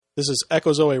This is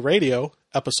Echo Zoe Radio,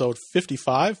 episode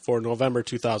 55 for November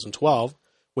 2012,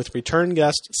 with return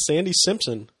guest Sandy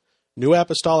Simpson, New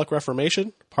Apostolic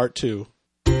Reformation, Part 2.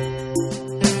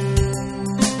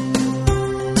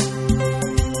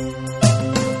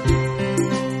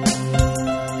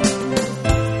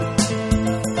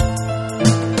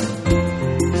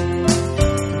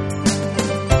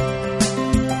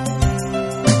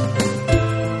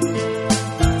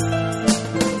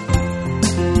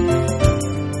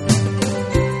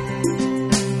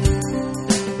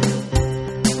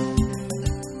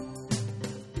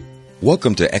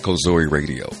 Welcome to Echo Zoe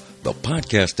Radio, the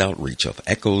podcast outreach of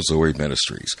Echo Zoe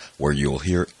Ministries, where you'll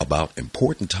hear about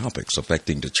important topics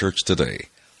affecting the church today.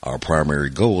 Our primary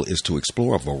goal is to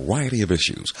explore a variety of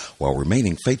issues while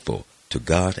remaining faithful to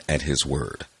God and His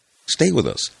Word. Stay with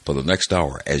us for the next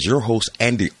hour as your host,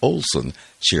 Andy Olson,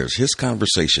 shares his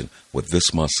conversation with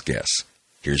this month's guest.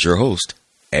 Here's your host,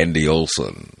 Andy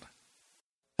Olson.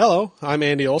 Hello, I'm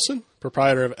Andy Olson,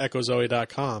 proprietor of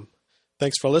EchoZoe.com.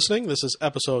 Thanks for listening. This is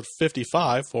episode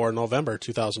 55 for November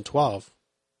 2012.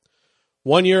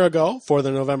 1 year ago, for the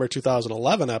November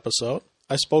 2011 episode,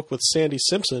 I spoke with Sandy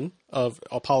Simpson of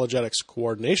Apologetics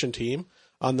Coordination Team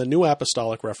on the New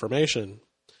Apostolic Reformation.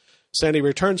 Sandy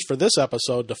returns for this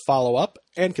episode to follow up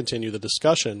and continue the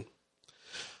discussion.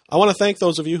 I want to thank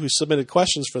those of you who submitted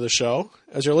questions for the show.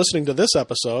 As you're listening to this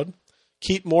episode,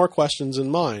 keep more questions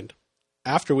in mind.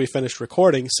 After we finished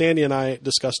recording, Sandy and I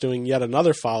discussed doing yet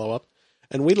another follow-up,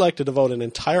 and we'd like to devote an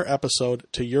entire episode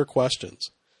to your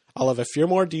questions. I'll have a few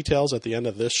more details at the end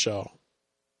of this show.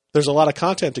 There's a lot of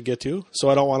content to get to, so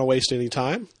I don't want to waste any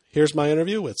time. Here's my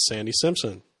interview with Sandy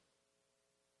Simpson.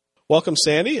 Welcome,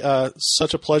 Sandy.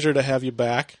 Such a pleasure to have you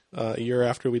back a year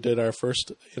after we did our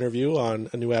first interview on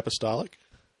a New Apostolic.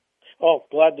 Oh,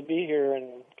 glad to be here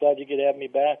and glad you could have me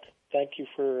back. Thank you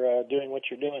for doing what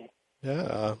you're doing.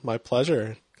 Yeah, my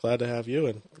pleasure. Glad to have you,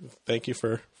 and thank you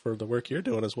for the work you're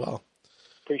doing as well.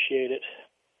 Appreciate it.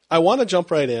 I want to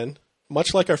jump right in.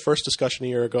 Much like our first discussion a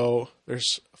year ago,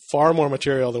 there's far more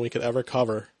material than we could ever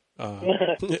cover.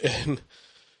 And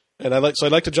I'd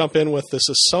like to jump in with this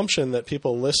assumption that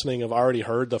people listening have already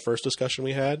heard the first discussion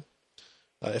we had.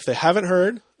 If they haven't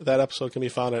heard, that episode can be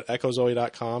found at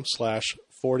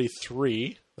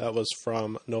echozoe.com/43. That was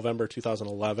from November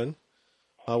 2011.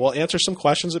 We'll answer some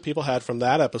questions that people had from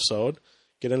that episode,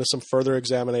 get into some further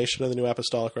examination of the New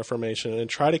Apostolic Reformation, and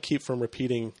try to keep from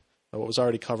repeating what was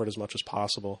already covered as much as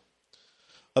possible.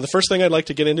 The first thing I'd like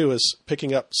to get into is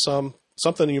picking up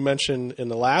something you mentioned in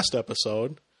the last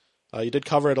episode. You did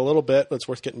cover it a little bit, but it's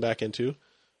worth getting back into.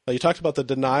 You talked about the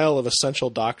denial of essential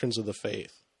doctrines of the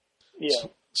faith. Yeah.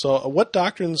 So what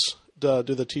doctrines do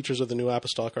the teachers of the New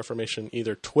Apostolic Reformation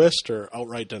either twist or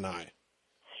outright deny?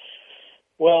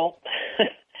 Well,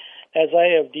 as I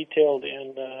have detailed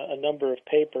in a number of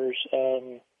papers,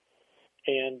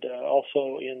 and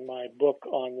also in my book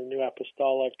on the New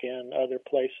Apostolic and other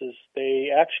places, they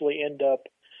actually end up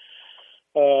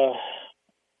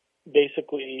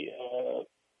basically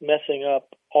messing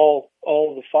up all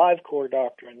the five core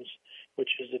doctrines,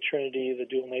 which is the Trinity, the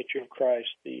dual nature of Christ,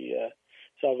 the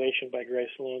salvation by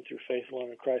grace alone, through faith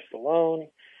alone in Christ alone,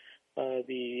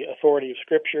 the authority of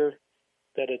Scripture,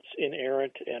 that it's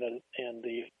inerrant and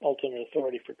the ultimate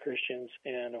authority for Christians,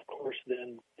 and of course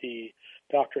then the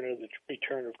doctrine of the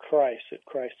return of Christ, that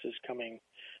Christ is coming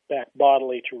back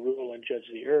bodily to rule and judge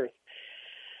the earth.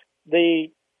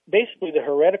 Basically the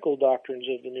heretical doctrines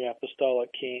of the New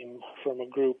Apostolic came from a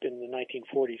group in the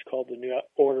 1940s called the New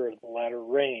Order of the Latter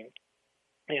Rain,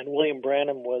 and William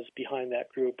Branham was behind that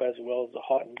group, as well as the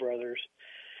Houghton brothers.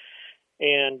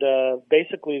 And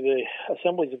basically the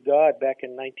Assemblies of God back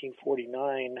in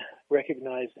 1949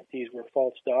 recognized that these were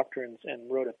false doctrines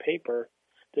and wrote a paper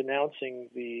denouncing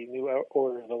the New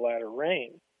Order of the Latter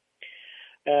Rain.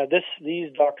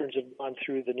 These doctrines have gone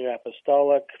through the New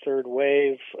Apostolic, Third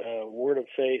Wave, Word of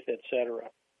Faith, etc.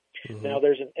 Mm-hmm. Now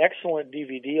there's an excellent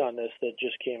DVD on this that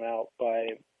just came out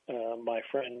by my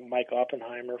friend Mike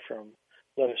Oppenheimer from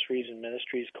Let Us Reason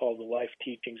Ministries, called The Life,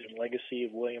 Teachings, and Legacy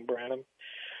of William Branham.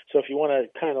 So if you want to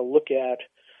kind of look at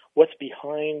what's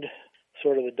behind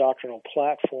sort of the doctrinal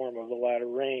platform of the Latter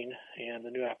Rain and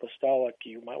the New Apostolic,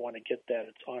 you might want to get that.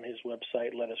 It's on his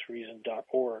website,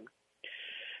 letusreason.org.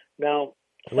 Now,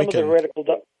 some of the heretical...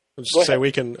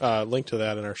 we can link to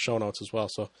that in our show notes as well.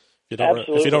 So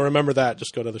if you don't remember that,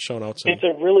 just go to the show notes. It's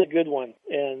a really good one,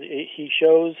 and he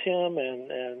shows him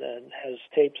and has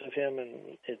tapes of him,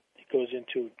 and it goes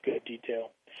into good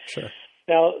detail. Sure.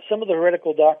 Now, some of the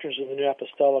heretical doctrines of the New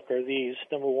Apostolic are these.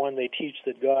 Number one, they teach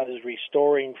that God is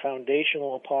restoring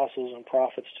foundational apostles and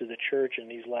prophets to the church in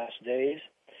these last days.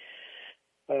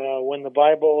 when the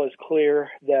Bible is clear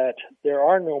that there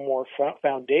are no more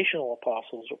foundational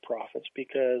apostles or prophets,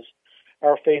 because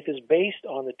our faith is based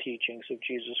on the teachings of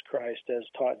Jesus Christ as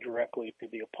taught directly through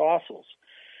the apostles.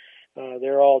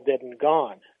 They're all dead and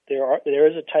gone. There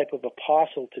is a type of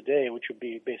apostle today, which would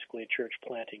be basically a church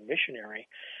planting missionary,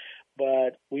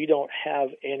 but we don't have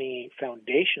any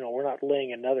foundational. We're not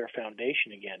laying another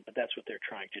foundation again, but that's what they're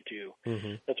trying to do.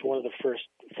 Mm-hmm. That's one of the first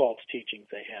false teachings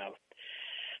they have.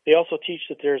 They also teach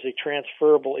that there's a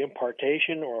transferable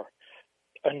impartation or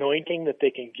anointing that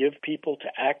they can give people to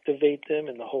activate them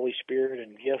in the Holy Spirit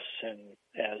and gifts, and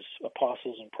as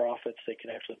apostles and prophets, they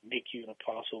can actually make you an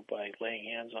apostle by laying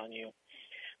hands on you.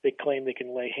 They claim they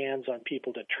can lay hands on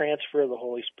people to transfer the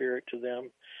Holy Spirit to them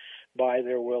by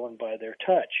their will and by their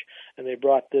touch. And they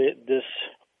brought this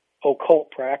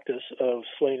occult practice of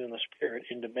slaying in the Spirit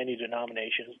into many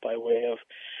denominations by way of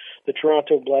the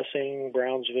Toronto Blessing,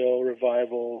 Brownsville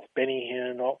Revival, Benny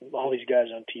Hinn, all these guys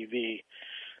on TV.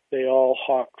 They all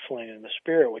hawk slaying in the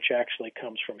Spirit, which actually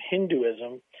comes from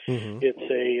Hinduism. Mm-hmm.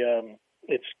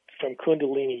 It's from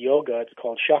Kundalini Yoga. It's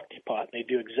called Shaktipat, and they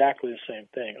do exactly the same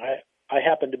thing. I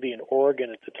happened to be in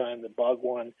Oregon at the time that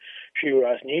Bhagwan Sri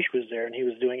Rajneesh was there, and he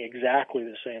was doing exactly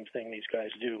the same thing these guys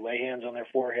do. Lay hands on their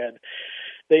forehead.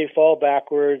 They fall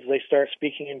backwards. They start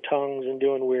speaking in tongues and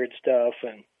doing weird stuff.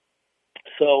 And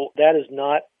so that is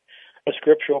not a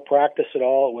scriptural practice at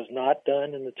all. It was not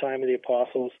done in the time of the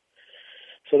apostles.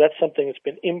 So that's something that's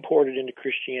been imported into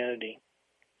Christianity.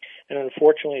 And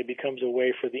unfortunately, it becomes a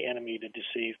way for the enemy to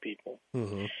deceive people.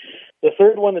 Mm-hmm. The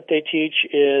third one that they teach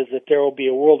is that there will be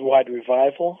a worldwide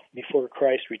revival before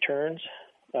Christ returns,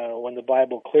 when the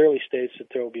Bible clearly states that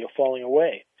there will be a falling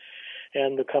away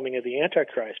and the coming of the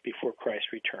Antichrist before Christ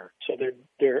returns. So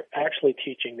they're actually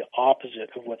teaching the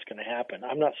opposite of what's going to happen.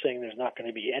 I'm not saying there's not going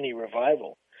to be any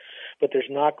revival, but there's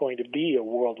not going to be a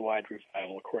worldwide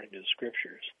revival according to the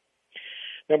Scriptures.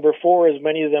 Number 4 is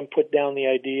many of them put down the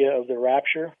idea of the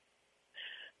rapture,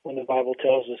 when the Bible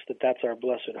tells us that that's our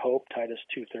blessed hope, Titus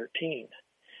 2:13.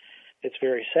 It's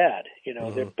very sad,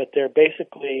 mm-hmm. But they're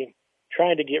basically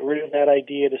trying to get rid of that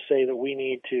idea to say that we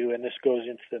need to, and this goes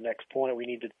into the next point, we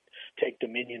need to take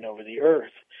dominion over the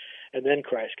earth, and then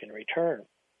Christ can return.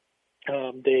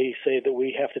 They say that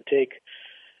we have to take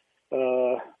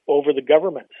over the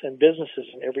governments and businesses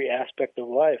in every aspect of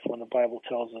life, when the Bible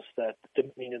tells us that the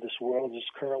dominion of this world is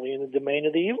currently in the domain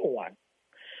of the evil one.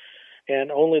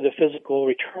 And only the physical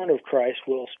return of Christ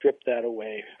will strip that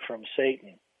away from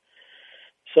Satan.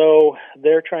 So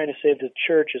they're trying to say that the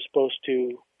church is supposed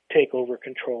to take over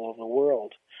control of the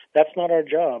world. That's not our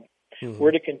job. Mm-hmm.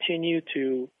 We're to continue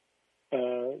to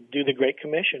do the Great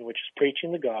Commission, which is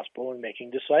preaching the gospel and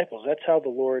making disciples. That's how the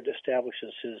Lord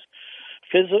establishes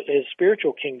his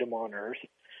spiritual kingdom on earth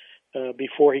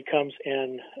before he comes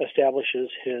and establishes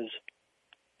his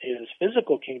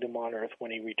physical kingdom on earth when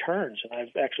he returns. And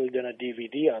I've actually done a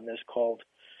DVD on this called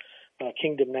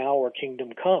Kingdom Now or Kingdom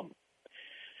Come.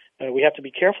 We have to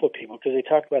be careful of people because they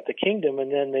talk about the kingdom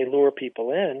and then they lure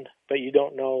people in, but you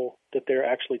don't know that they're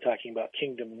actually talking about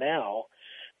Kingdom Now,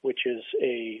 which is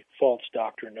a false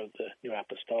doctrine of the New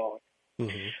Apostolic.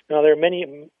 Mm-hmm. Now, there are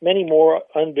many, many more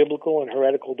unbiblical and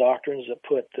heretical doctrines that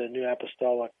put the New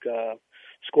Apostolic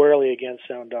squarely against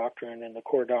sound doctrine and the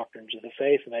core doctrines of the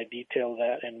faith, and I detail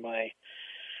that in my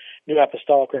New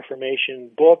Apostolic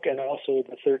Reformation book and also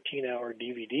the 13-hour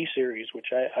DVD series, which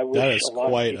I wish a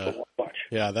lot of people would watch.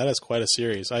 Yeah, that is quite a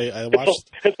series. I watched.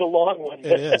 It's a long one.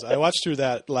 It is. I watched through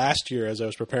that last year as I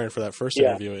was preparing for that first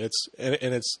interview.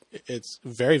 It's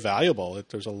very valuable.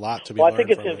 There's a lot to be learned. I think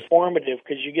it's informative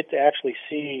because you get to actually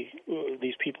see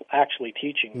these people actually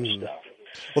teaching stuff.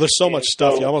 Well, there's so much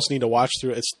stuff you almost need to watch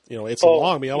through. It's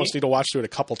long, but you almost need to watch through it a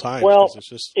couple times. Well,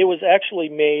 it's it was actually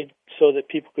made so that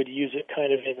people could use it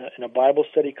kind of in a Bible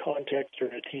study context or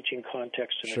in a teaching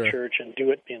context in a church and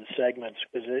do it in segments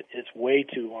because it's way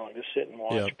too long to sit and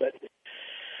watch. Yep.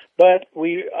 But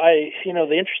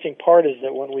the interesting part is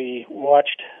that when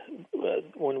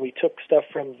we took stuff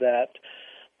from that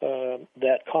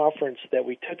conference that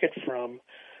we took it from,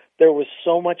 there was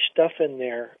so much stuff in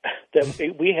there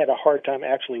that we had a hard time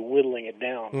actually whittling it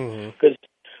down because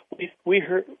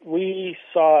we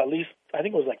saw at least, I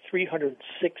think it was like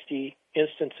 360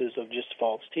 instances of just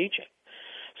false teaching.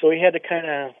 So we had to kind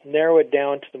of narrow it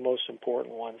down to the most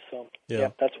important ones. So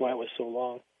that's why it was so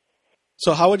long.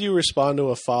 So how would you respond to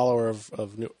a follower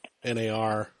of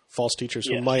NAR, false teachers,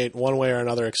 who might one way or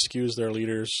another excuse their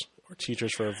leaders or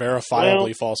teachers for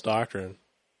verifiably false doctrine?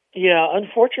 Yeah,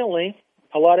 unfortunately,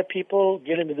 a lot of people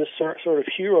get into this sort of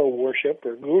hero worship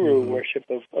or guru worship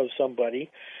of somebody,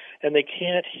 and they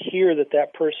can't hear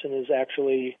that person is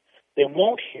actually They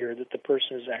won't hear that the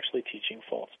person is actually teaching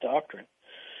false doctrine.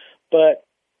 But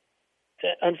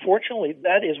unfortunately,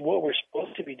 that is what we're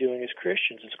supposed to be doing as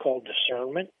Christians. It's called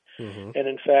discernment. Mm-hmm. And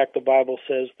in fact, the Bible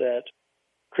says that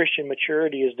Christian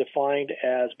maturity is defined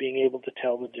as being able to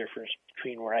tell the difference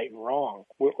between right and wrong.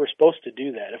 We're supposed to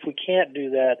do that. If we can't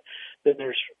do that, then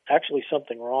there's actually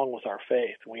something wrong with our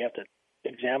faith. We have to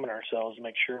examine ourselves and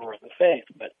make sure we're in the faith.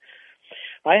 But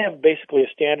I have basically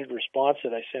a standard response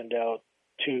that I send out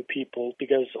to people,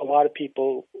 because a lot of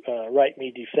people write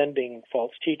me defending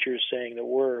false teachers, saying that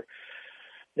we're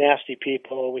nasty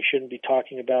people, we shouldn't be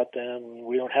talking about them,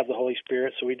 we don't have the Holy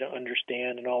Spirit, so we don't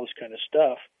understand, and all this kind of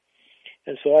stuff.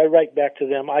 And so I write back to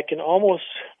them. I can almost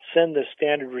send the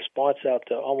standard response out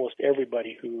to almost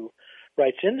everybody who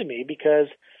writes into me, because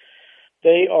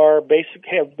they are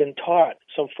have been taught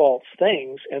some false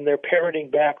things, and they're parroting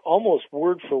back almost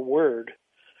word for word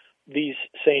these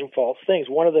same false things.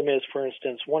 One of them is, for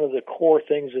instance, one of the core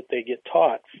things that they get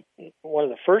taught, one of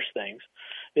the first things,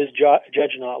 is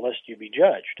judge not lest you be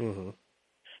judged. Mm-hmm.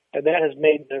 And that has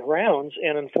made the rounds,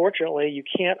 and unfortunately you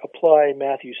can't apply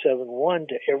Matthew 7:1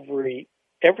 to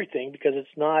everything, because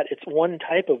it's one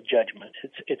type of judgment.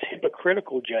 It's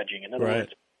hypocritical judging. In other Right.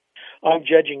 words, I'm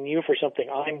judging you for something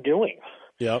I'm doing.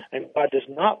 Yep. And God does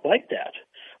not like that.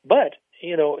 But,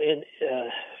 in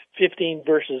 15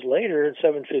 verses later, in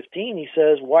 7:15, he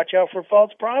says, watch out for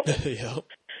false prophets. Yep.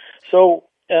 So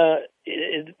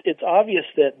it's obvious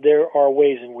that there are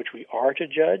ways in which we are to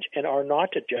judge and are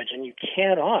not to judge, and you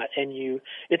cannot,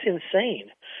 it's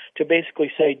insane to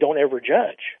basically say don't ever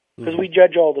judge, because we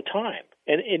judge all the time,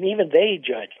 and even they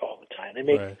judge all the time. They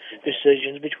make Right.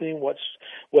 decisions between what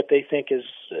they think is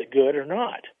good or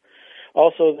not.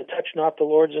 Also, the touch not the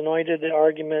Lord's anointed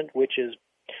argument, which is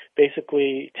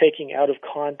basically taking out of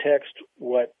context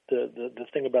what the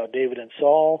thing about David and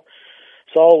Saul.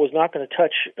 Saul was not going to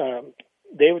touch.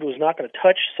 David was not going to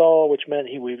touch Saul, which meant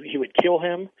he would kill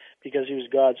him because he was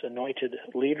God's anointed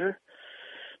leader.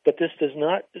 But this does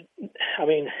not. I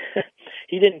mean,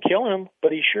 he didn't kill him,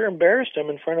 but he sure embarrassed him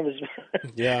in front of his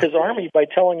army by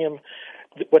telling him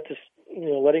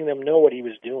letting them know what he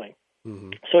was doing.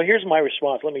 Mm-hmm. So here's my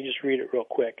response. Let me just read it real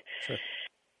quick. Sure.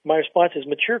 My response is,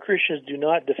 mature Christians do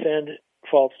not defend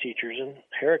false teachers and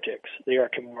heretics. They are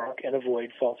to mark and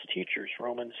avoid false teachers,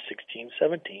 Romans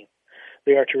 16:17.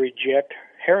 They are to reject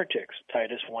heretics,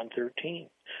 Titus 1:13.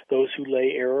 Those who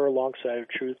lay error alongside of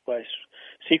truth by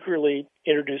secretly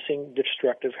introducing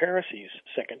destructive heresies,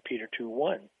 2 Peter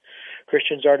 2:1.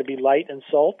 Christians are to be light and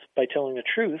salt by telling the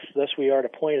truth. Thus we are to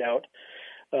point out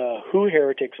who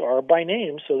heretics are by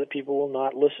name, so that people will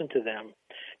not listen to them,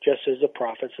 just as the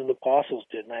prophets and the apostles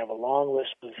did. And I have a long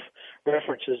list of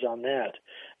references on that.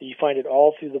 You find it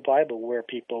all through the Bible where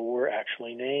people were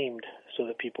actually named so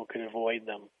that people could avoid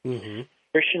them. Mm-hmm.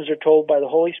 Christians are told by the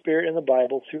Holy Spirit in the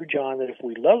Bible through John that if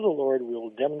we love the Lord, we will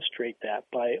demonstrate that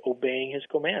by obeying his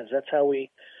commands. That's how we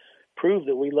prove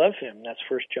that we love him. That's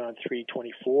 1 John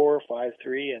 3:24,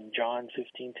 5:3, and John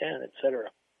 15:10, etc.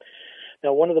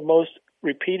 Now, one of the most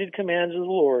repeated commands of the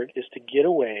Lord is to get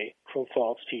away from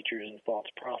false teachers and false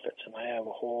prophets. And I have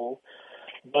a whole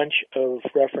bunch of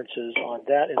references on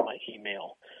that in my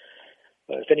email.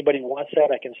 If anybody wants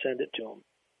that, I can send it to them.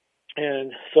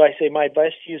 And so I say my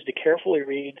advice to you is to carefully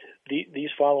read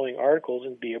these following articles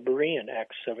and be a Berean,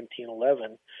 Acts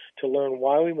 17:11, to learn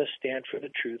why we must stand for the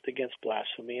truth against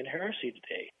blasphemy and heresy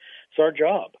today. It's our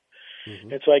job.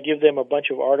 Mm-hmm. And so I give them a bunch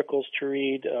of articles to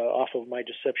read off of my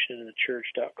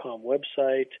deceptioninthechurch.com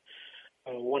website.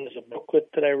 One is a booklet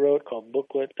that I wrote called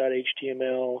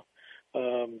booklet.html,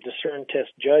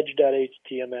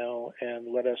 discerntestjudge.html,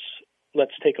 and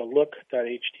let's take a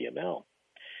look.html.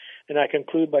 And I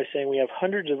conclude by saying we have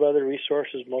hundreds of other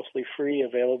resources, mostly free,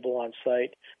 available on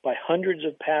site by hundreds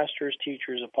of pastors,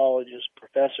 teachers, apologists,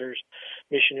 professors,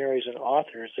 missionaries, and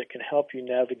authors that can help you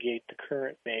navigate the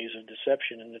current maze of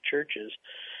deception in the churches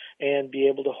and be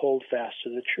able to hold fast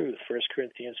to the truth. 1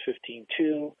 Corinthians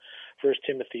 15:2, 1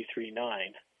 Timothy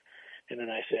 3:9. And then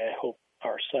I say, I hope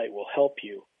our site will help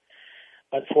you.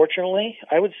 Unfortunately,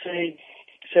 I would say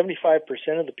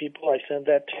 75% of the people I send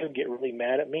that to get really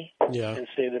mad at me and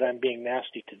say that I'm being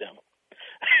nasty to them.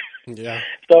 Yeah.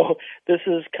 So this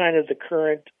is kind of the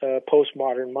current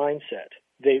postmodern mindset.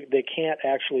 They can't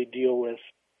actually deal with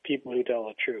people who tell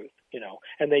the truth,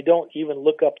 and they don't even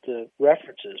look up the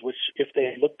references, which if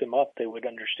they looked them up, they would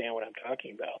understand what I'm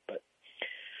talking about. But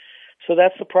so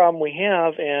that's the problem we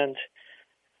have, and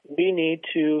we need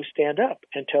to stand up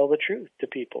and tell the truth to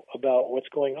people about what's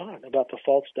going on, about the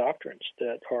false doctrines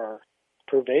that are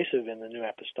pervasive in the New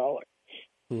Apostolic.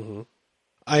 Mm-hmm.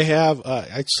 I have.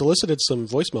 I solicited some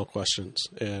voicemail questions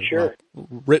and Sure.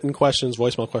 Written questions,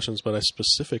 voicemail questions, but I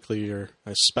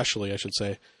especially, I should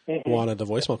say, wanted the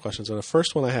voicemail questions. And the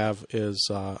first one I have is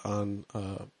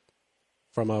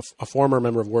from a former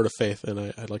member of Word of Faith,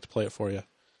 and I'd like to play it for you.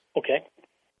 Okay.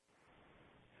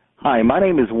 Hi, my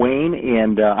name is Wayne,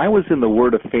 and I was in the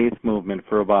Word of Faith movement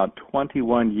for about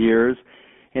 21 years,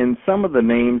 and some of the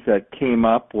names that came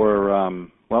up were,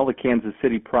 the Kansas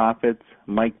City Prophets,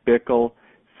 Mike Bickle,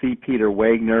 C. Peter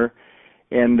Wagner,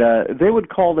 and they would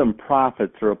call them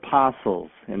prophets or apostles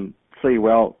and say,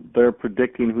 well, they're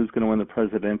predicting who's going to win the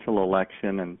presidential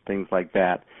election and things like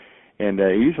that, and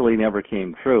it usually never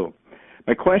came true.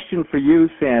 My question for you,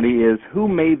 Sandy, is who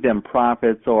made them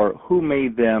prophets or who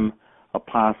made them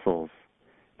apostles?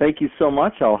 Thank you so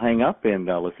much. I'll hang up and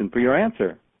listen for your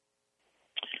answer.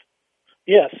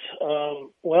 Yes.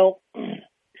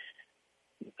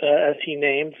 As he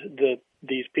named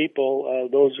these people,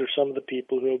 those are some of the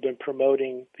people who have been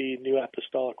promoting the New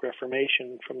Apostolic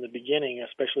Reformation from the beginning,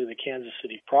 especially the Kansas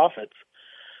City Prophets,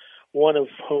 one of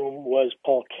whom was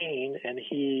Paul Cain, and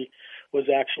he was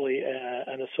actually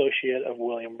an associate of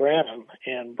William Branham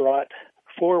and brought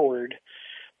forward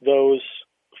those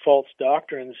false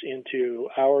doctrines into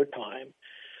our time.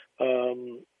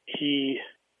 He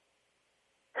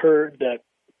heard that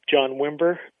John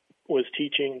Wimber was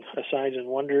teaching a Signs and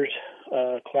Wonders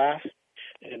class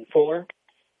in Fuller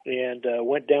and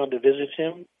went down to visit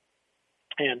him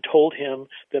and told him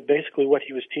that basically what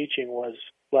he was teaching was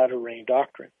latter rain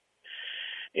doctrine.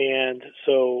 And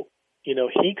so,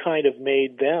 he kind of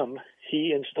made them,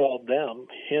 he installed them,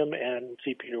 him and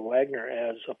C. Peter Wagner,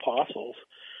 as apostles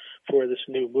for this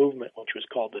new movement, which was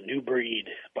called the New Breed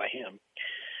by him.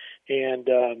 And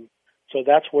so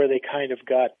that's where they kind of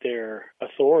got their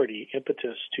authority,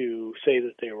 impetus to say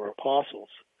that they were apostles.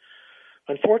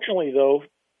 Unfortunately, though,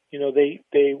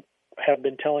 they have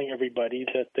been telling everybody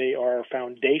that they are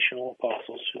foundational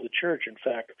apostles to the church. In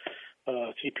fact,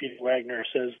 C. Peter Wagner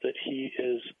says that he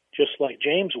is just like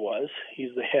James was.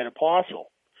 He's the head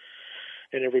apostle,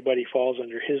 and everybody falls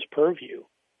under his purview.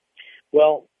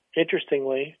 Well,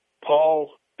 interestingly, Paul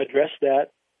addressed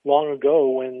that long ago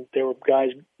when there were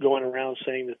guys going around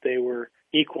saying that they were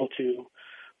equal to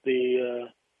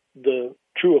the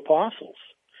true apostles.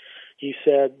 He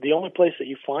said the only place that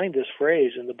you find this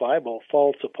phrase in the Bible,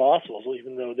 false apostles,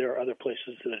 even though there are other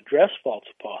places that address false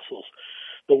apostles,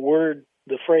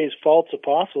 the phrase false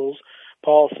apostles,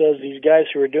 Paul says these guys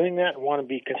who are doing that and want to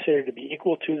be considered to be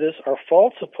equal to this are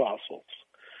false apostles.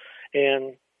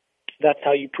 And that's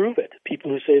how you prove it. People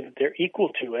who say that they're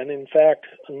equal to, and in fact,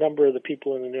 a number of the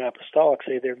people in the New Apostolic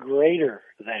say they're greater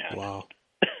than. Wow.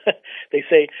 They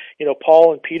say,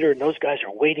 Paul and Peter and those guys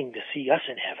are waiting to see us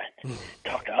in heaven,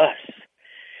 talk to us.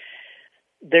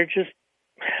 They're just,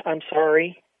 I'm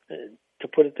sorry to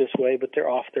put it this way, but they're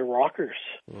off their rockers.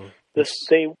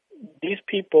 These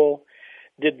people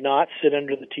did not sit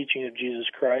under the teaching of Jesus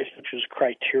Christ, which was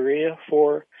criteria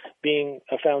for being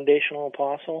a foundational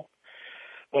apostle.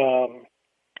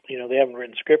 They haven't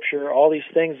written scripture, all these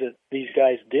things that these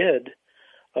guys did,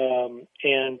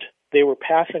 and they were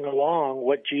passing along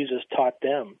what Jesus taught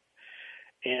them.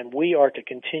 And we are to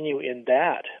continue in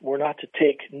that. We're not to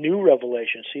take new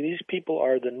revelation. See, these people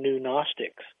are the new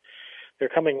Gnostics. They're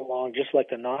coming along just like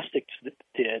the Gnostics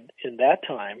did in that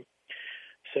time,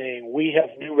 saying we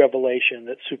have new revelation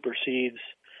that supersedes,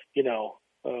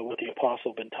 what the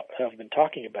apostles have been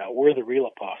talking about. We're the real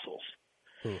apostles.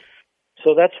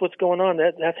 So that's what's going on.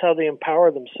 That's how they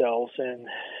empower themselves. And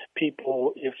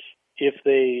people, if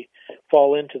they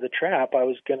fall into the trap, I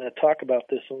was going to talk about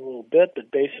this in a little bit,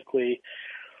 but basically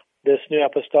this New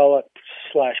Apostolic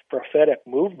 / prophetic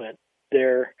movement,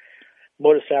 their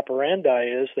modus operandi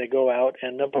is they go out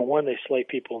and, number one, they slay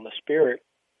people in the spirit.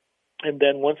 And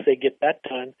then once they get that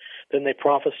done, then they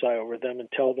prophesy over them and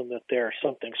tell them that they're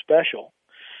something special.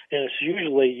 And it's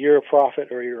usually you're a prophet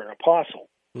or you're an apostle.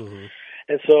 Mm-hmm.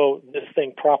 And so this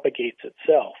thing propagates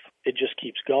itself. It just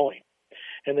keeps going.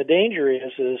 And the danger is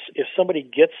if somebody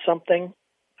gets something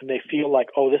and they feel like,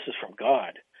 oh, this is from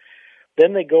God,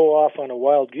 then they go off on a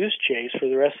wild goose chase for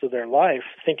the rest of their life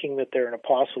thinking that they're an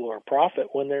apostle or a prophet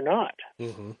when they're not.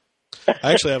 Mm-hmm.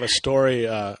 I actually have a story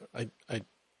I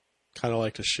kind of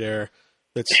like to share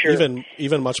that's sure.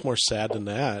 even much more sad than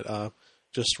that.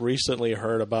 Just recently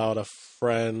heard about a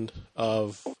friend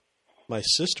of my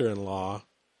sister-in-law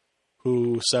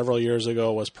who several years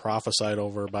ago was prophesied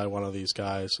over by one of these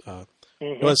guys.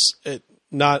 It was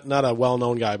not a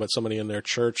well-known guy, but somebody in their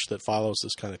church that follows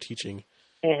this kind of teaching.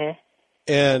 Mm-hmm.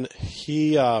 And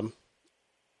he, I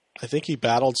think he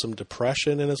battled some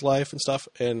depression in his life and stuff,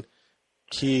 and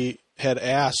he had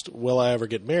asked, will I ever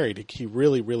get married? He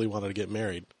really, really wanted to get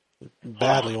married,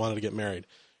 badly wanted to get married.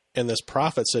 And this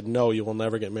prophet said, no, you will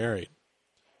never get married.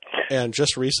 And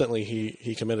just recently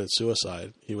he committed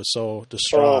suicide. He was so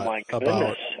distraught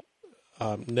about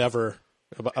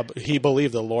he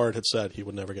believed the Lord had said he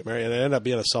would never get married. And it ended up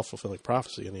being a self-fulfilling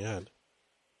prophecy in the end.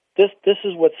 This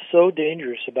is what's so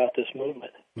dangerous about this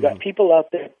movement. You've got people out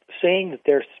there saying that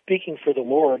they're speaking for the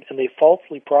Lord, and they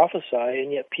falsely prophesy,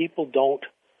 and yet people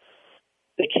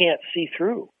they can't see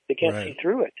through. They can't see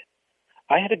through it.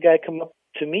 I had a guy come up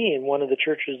to me in one of the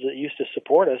churches that used to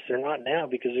support us. They're not now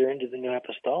because they're into the New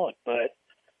Apostolic, but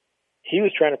he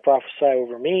was trying to prophesy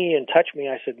over me and touch me.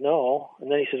 I said, no. And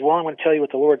then he says, well, I'm going to tell you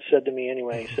what the Lord said to me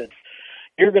anyway. He said,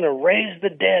 you're going to raise the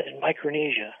dead in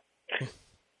Micronesia.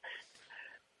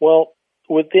 Well,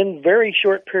 within a very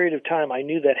short period of time, I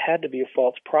knew that had to be a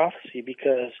false prophecy,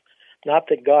 because not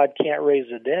that God can't raise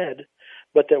the dead,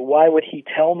 but that why would he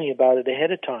tell me about it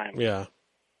ahead of time? Yeah.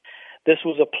 This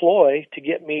was a ploy to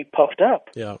get me puffed up.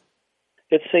 Yeah.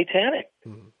 It's satanic.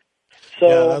 Mm-hmm. So,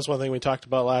 yeah, that's one thing we talked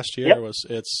about last year. Was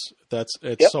it's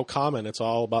so common. It's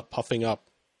all about puffing up.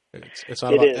 It's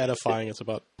not about edifying. It's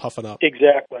about puffing up.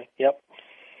 Exactly. Yep.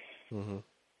 Mm-hmm.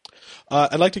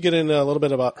 I'd like to get into a little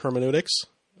bit about hermeneutics.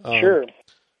 Sure.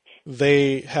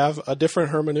 They have a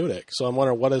different hermeneutic, so I'm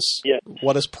wondering what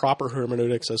is proper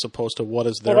hermeneutics as opposed to what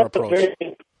is their approach.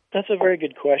 That's a very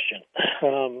good question.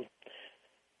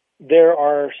 There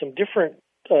are some different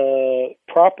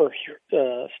proper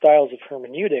styles of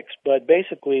hermeneutics, but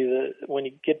basically, when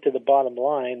you get to the bottom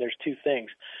line, there's two things: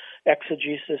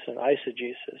 exegesis and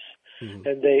eisegesis. Mm-hmm.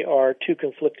 And they are two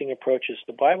conflicting approaches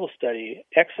to Bible study.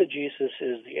 Exegesis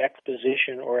is the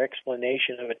exposition or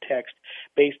explanation of a text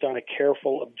based on a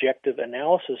careful, objective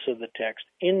analysis of the text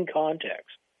in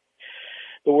context.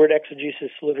 The word exegesis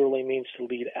literally means to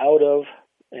lead out of,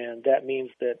 and that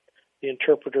means that the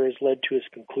interpreter is led to his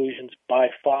conclusions by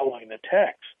following the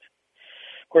text.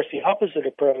 Of course, the opposite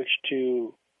approach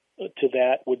to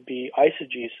that would be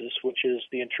eisegesis, which is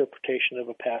the interpretation of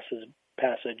a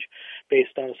passage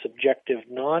based on a subjective,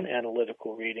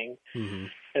 non-analytical reading. Mm-hmm.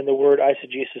 And the word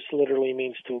eisegesis literally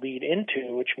means to lead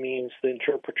into, which means the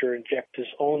interpreter injects his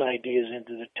own ideas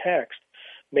into the text,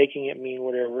 making it mean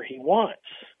whatever he wants.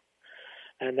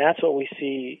 And that's what we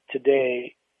see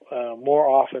today more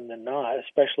often than not,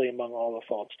 especially among all the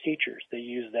false teachers. They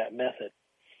use that method.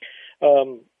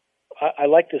 I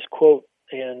like this quote,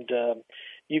 and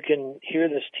you can hear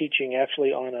this teaching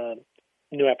actually on a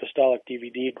New Apostolic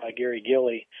DVD by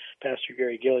Pastor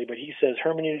Gary Gilley, but he says,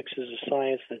 hermeneutics is a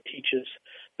science that teaches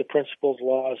the principles,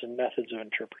 laws, and methods of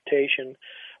interpretation.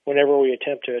 Whenever we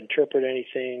attempt to interpret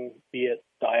anything, be it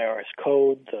the IRS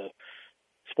code, the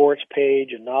sports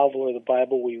page, a novel, or the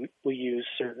Bible, we use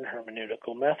certain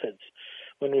hermeneutical methods.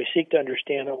 When we seek to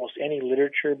understand almost any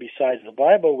literature besides the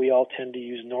Bible, we all tend to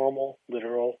use normal,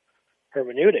 literal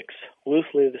hermeneutics.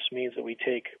 Loosely, this means that we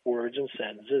take words and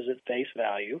sentences at face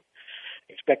value,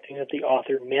 expecting that the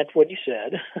author meant what he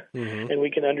said, mm-hmm. and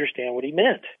we can understand what he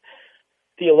meant.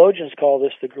 Theologians call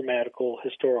this the grammatical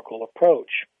historical approach.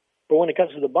 But when it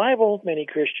comes to the Bible, many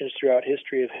Christians throughout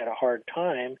history have had a hard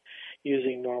time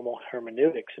using normal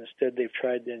hermeneutics. Instead, they've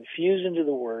tried to infuse into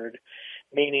the word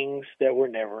meanings that were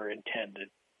never intended.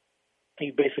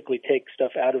 You basically take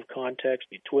stuff out of context,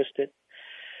 you twist it.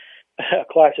 A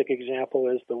classic example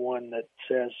is the one that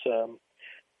says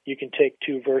you can take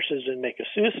two verses and make a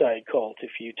suicide cult.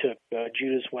 If you took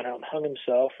Judas went out and hung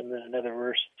himself, and then another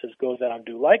verse says goes out and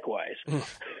do likewise. Well,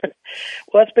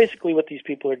 that's basically what these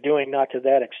people are doing, not to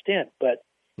that extent, but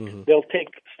mm-hmm. they'll take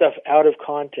stuff out of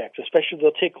context, especially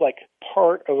they'll take like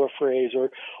part of a phrase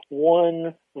or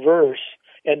one verse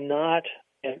and not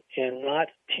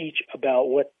teach about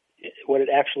what it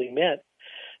actually meant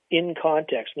in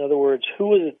context. In other words, who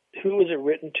was it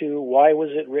written to? Why was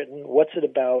it written? What's it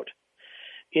about?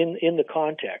 In the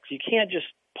context. You can't just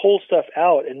pull stuff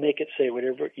out and make it say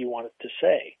whatever you want it to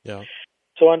say. Yeah.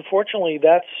 So unfortunately,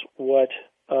 that's what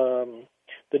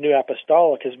the New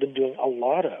Apostolic has been doing a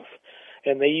lot of,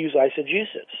 and they use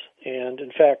eisegesis. And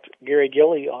in fact, Gary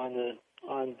Gilley on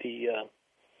the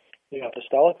New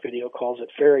Apostolic video calls it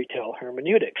fairy tale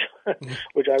hermeneutics,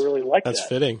 which I really like. That's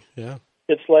fitting. Yeah.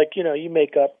 It's like you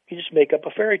just make up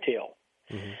a fairy tale.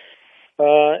 Mm-hmm.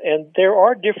 And there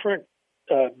are different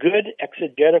good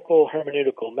exegetical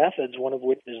hermeneutical methods, one of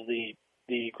which is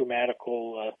the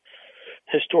grammatical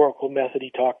historical method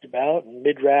he talked about, and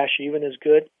midrash even is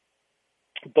good.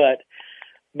 But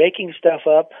making stuff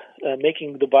up,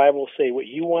 making the Bible say what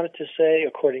you want it to say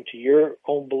according to your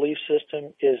own belief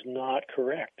system is not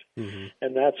correct. Mm-hmm.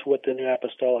 And that's what the New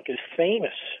Apostolic is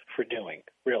famous for doing,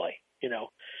 really.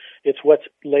 it's what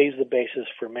lays the basis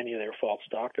for many of their false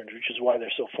doctrines, which is why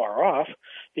they're so far off,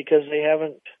 because they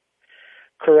haven't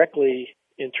correctly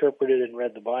interpreted and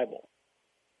read the Bible.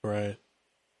 Right.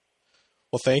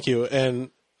 Well, thank you.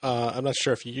 And I'm not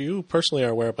sure if you personally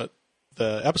are aware, but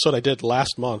the episode I did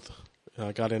last month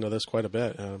got into this quite a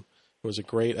bit. It was a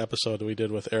great episode that we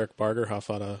did with Eric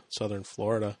Bargerhoff out of Southern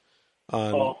Florida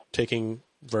on taking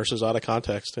verses out of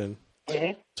context and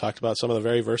talked about some of the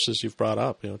very verses you've brought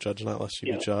up, judge not lest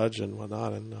you be judged and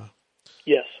whatnot. And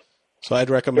yes. So I'd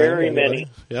recommend very anybody.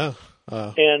 many. Yeah.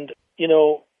 And,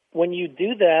 when you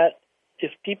do that,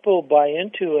 if people buy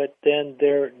into it, then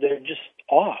they're just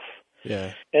off.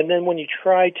 Yeah. And then when you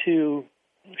try to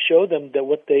show them that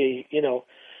what they,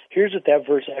 here's what that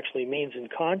verse actually means in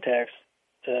context,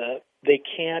 they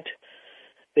can't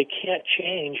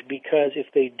change, because if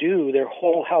they do, their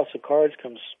whole house of cards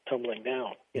comes tumbling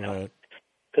down, because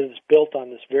it's built on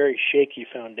this very shaky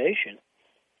foundation.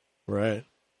 Right.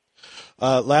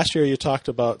 Last year you talked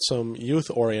about some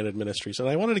youth-oriented ministries, and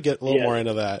I wanted to get a little more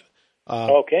into that.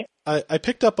 Okay. I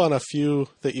picked up on a few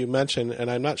that you mentioned, and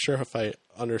I'm not sure if I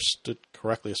understood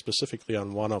correctly, specifically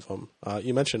on one of them.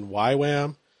 You mentioned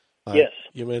YWAM. Yes.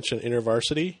 You mentioned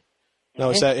InterVarsity. Now,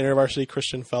 is that InterVarsity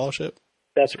Christian Fellowship?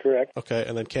 That's correct. Okay,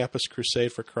 and then Campus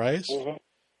Crusade for Christ,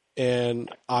 and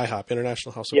IHOP,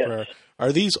 International House of Prayer.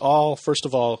 Are these all, first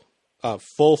of all,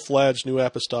 full-fledged New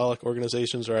Apostolic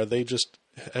organizations, or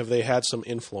have they had some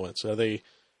influence? Are they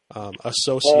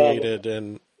associated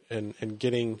and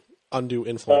getting undue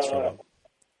influence from them?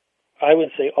 I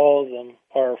would say all of them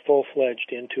are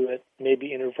full-fledged into it.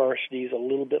 Maybe InterVarsity is a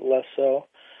little bit less so,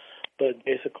 but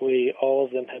basically all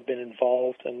of them have been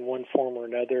involved in one form or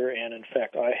another. And in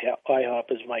fact,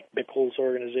 IHOP is Mike Bickle's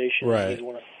organization. Right. He's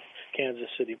one of Kansas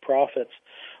City prophets.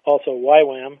 Also,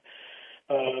 YWAM,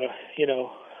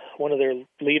 one of their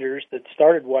leaders that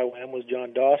started YWAM was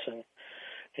John Dawson.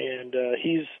 And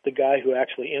he's the guy who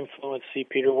actually influenced C.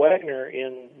 Peter Wagner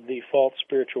in the false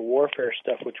spiritual warfare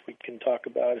stuff, which we can talk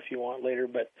about if you want later.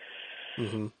 But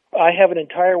I have an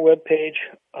entire web page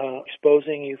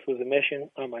exposing Youth with a Mission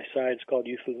on my site. It's called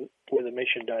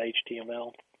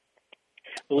youthwithamission.html.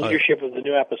 The leadership of the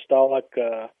New Apostolic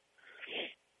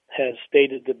has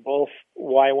stated that both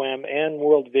YWAM and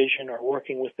World Vision are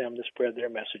working with them to spread their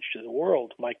message to the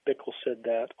world. Mike Bickle said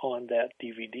that on that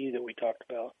DVD that we talked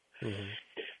about.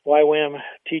 YWAM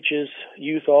teaches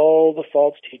youth all the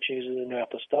false teachings of the New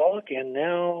Apostolic, and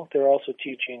now they're also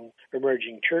teaching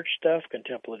emerging church stuff,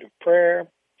 contemplative prayer,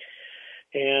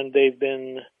 and they've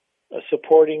been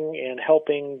supporting and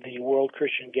helping the World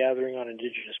Christian Gathering on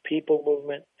Indigenous People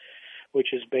movement,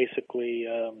 which is basically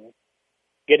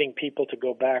getting people to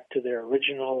go back to their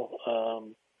original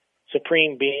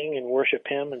supreme being and worship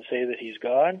him and say that he's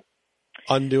God.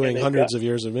 Undoing hundreds of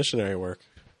years of missionary work.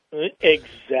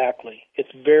 Exactly.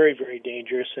 It's very, very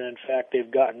dangerous, and in fact,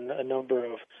 they've gotten a number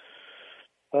of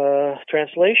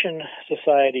translation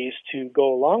societies to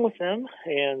go along with them,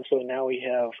 and so now we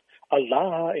have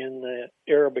Allah in the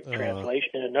Arabic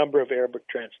translation, in a number of Arabic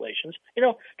translations.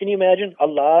 Can you imagine?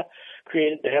 Allah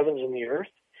created the heavens and the earth.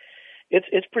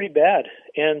 It's pretty bad,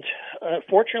 and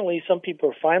fortunately, some people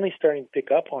are finally starting to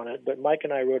pick up on it. But Mike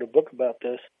and I wrote a book about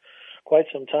this quite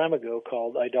some time ago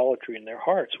called "Idolatry in Their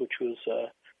Hearts," which was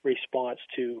response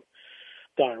to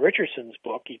Don Richardson's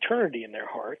book, Eternity in Their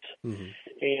Hearts,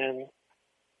 and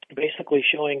basically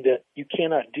showing that you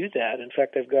cannot do that. In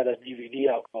fact, I've got a DVD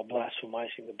out called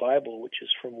Blasphemizing the Bible, which is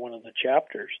from one of the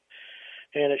chapters,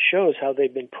 and it shows how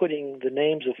they've been putting the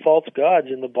names of false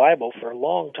gods in the Bible for a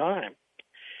long time.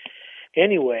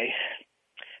 Anyway,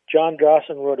 John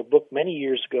Dawson wrote a book many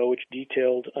years ago which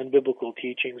detailed unbiblical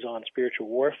teachings on spiritual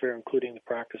warfare, including the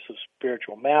practice of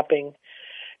spiritual mapping,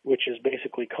 which is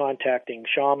basically contacting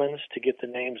shamans to get the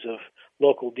names of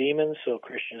local demons so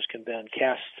Christians can then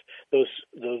cast those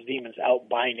demons out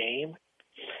by name.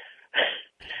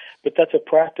 But that's a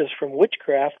practice from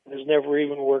witchcraft that has never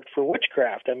even worked for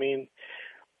witchcraft. I mean,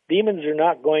 demons are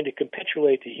not going to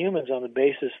capitulate to humans on the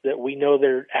basis that we know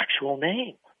their actual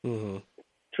name.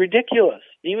 It's ridiculous.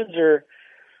 Demons are,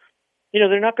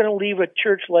 they're not going to leave a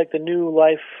church like the New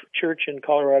Life Church in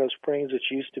Colorado Springs, which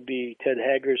used to be Ted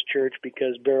Hager's church,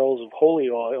 because barrels of holy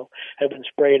oil have been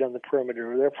sprayed on the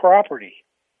perimeter of their property.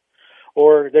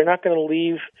 Or they're not going to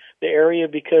leave the area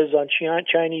because on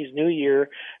Chinese New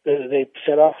Year they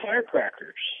set off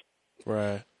firecrackers.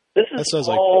 Right. This is that sounds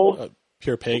all like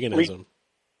pure paganism.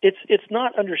 It's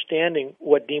not understanding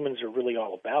what demons are really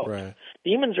all about. Right.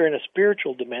 Demons are in a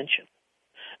spiritual dimension,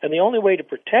 and the only way to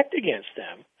protect against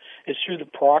them is through the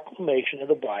proclamation of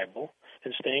the Bible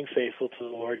and staying faithful to the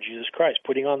Lord Jesus Christ,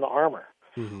 putting on the armor.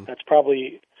 That's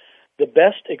probably the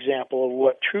best example of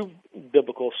what true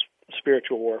biblical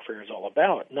spiritual warfare is all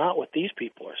about, not what these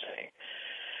people are saying.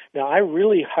 Now, I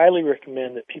really highly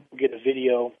recommend that people get a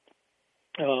video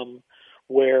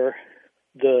where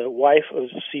the wife of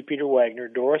C. Peter Wagner,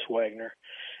 Doris Wagner,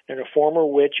 and a former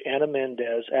witch, Anna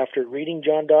Mendez, after reading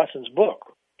John Dawson's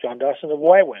book, John Dawson of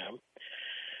YWAM,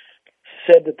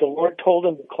 said that the Lord told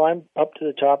him to climb up to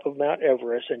the top of Mount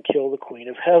Everest and kill the Queen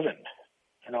of Heaven,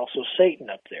 and also Satan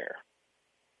up there.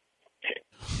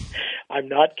 I'm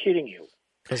not kidding you.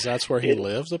 Because that's where he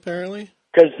lives, apparently?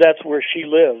 Because that's where she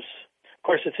lives. Of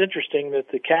course, it's interesting that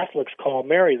the Catholics call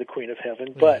Mary the Queen of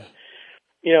Heaven, but,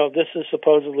 this is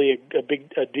supposedly a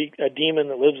demon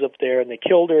that lives up there, and they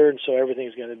killed her, and so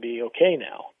everything's going to be okay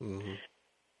now. Mm-hmm.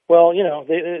 Well,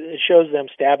 it shows them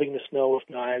stabbing the snow with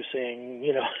knives, saying,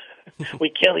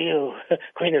 we kill you,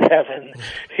 Queen of Heaven,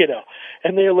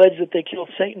 and they allege that they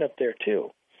killed Satan up there,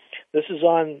 too. This is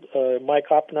on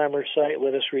Mike Oppenheimer's site,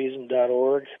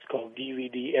 letusreason.org. It's called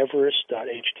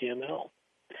dvdeverest.html.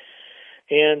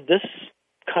 And this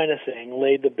kind of thing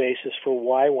laid the basis for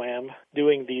YWAM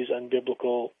doing these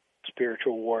unbiblical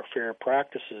spiritual warfare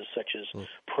practices, such as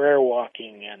prayer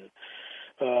walking and,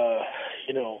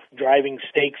 driving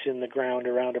stakes in the ground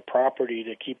around a property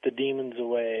to keep the demons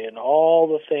away, and all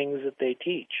the things that they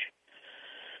teach.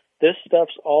 This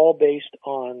stuff's all based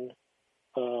on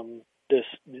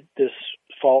this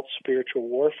false spiritual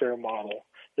warfare model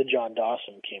that John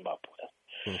Dawson came up with.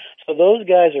 So those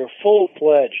guys are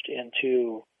full-fledged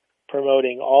into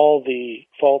promoting all the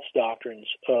false doctrines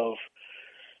of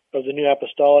the New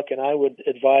Apostolic, and I would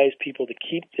advise people to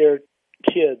keep their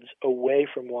kids away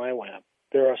from YWAM.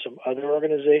 There are some other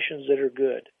organizations that are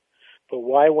good, but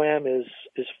YWAM is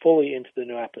fully into the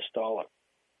New Apostolic.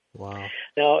 Wow.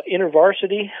 Now,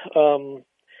 InterVarsity,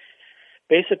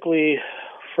 basically,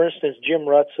 for instance, Jim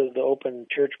Rutz of the Open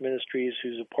Church Ministries,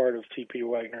 who's a part of C. Peter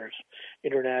Wagner's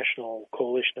International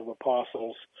Coalition of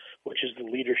Apostles, which is the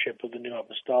leadership of the New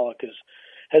Apostolic,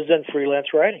 has done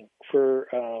freelance writing for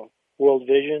World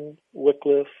Vision,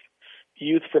 Wycliffe,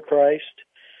 Youth for Christ,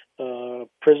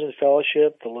 Prison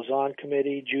Fellowship, the Lausanne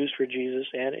Committee, Jews for Jesus,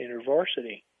 and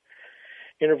InterVarsity.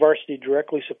 InterVarsity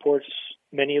directly supports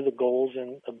many of the goals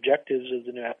and objectives of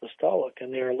the New Apostolic,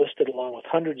 and they are listed along with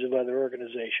hundreds of other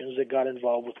organizations that got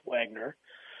involved with Wagner,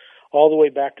 all the way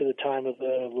back to the time of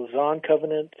the Lausanne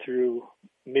Covenant through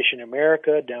Mission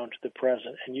America down to the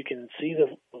present. And you can see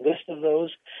the list of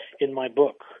those in my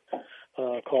book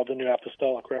called The New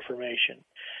Apostolic Reformation.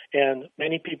 And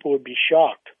many people would be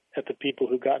shocked at the people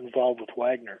who got involved with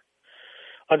Wagner.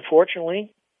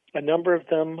 Unfortunately, a number of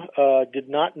them did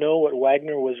not know what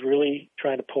Wagner was really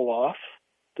trying to pull off,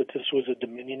 that this was a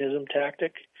dominionism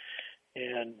tactic,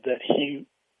 and that he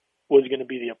was going to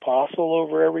be the apostle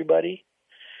over everybody.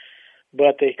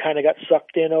 But they kind of got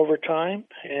sucked in over time,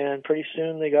 and pretty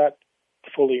soon they got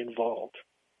fully involved.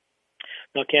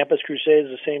 Now, Campus Crusade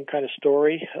is the same kind of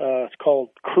story. It's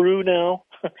called CRU now,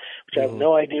 which I have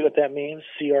no idea what that means,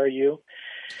 CRU.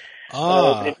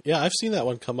 Yeah, I've seen that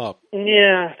one come up.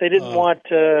 Yeah, they didn't want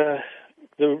the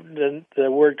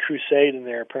word crusade in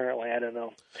there, apparently. I don't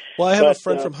know. Well, I have a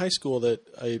friend from high school that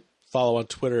I follow on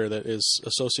Twitter that is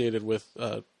associated with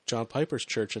John Piper's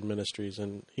church and ministries,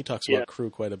 and he talks about CRU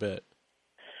quite a bit.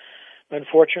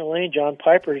 Unfortunately, John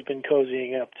Piper has been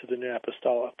cozying up to the New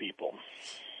Apostolic people.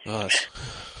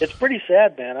 It's pretty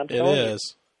sad, man. I'm telling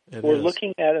you. We're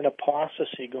looking at an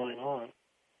apostasy going on.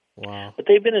 Wow. But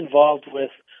they've been involved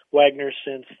with Wagner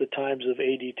since the times of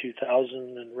AD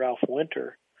 2000 and Ralph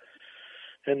Winter.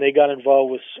 And they got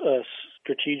involved with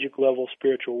strategic level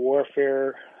spiritual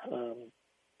warfare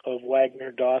of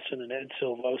Wagner, Dawson, and Ed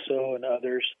Silvoso and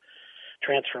others,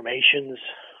 transformations,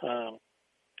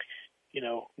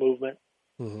 movement.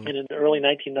 Mm-hmm. And in the early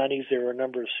 1990s, there were a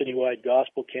number of citywide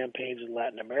gospel campaigns in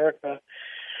Latin America.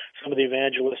 Some of the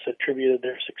evangelists attributed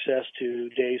their success to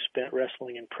days spent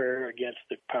wrestling in prayer against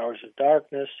the powers of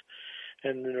darkness.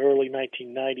 And in the early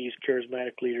 1990s,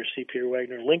 charismatic leader C. Peter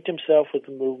Wagner linked himself with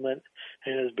the movement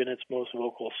and has been its most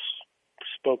vocal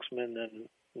spokesman and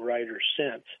writer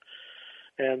since.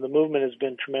 And the movement has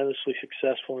been tremendously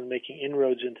successful in making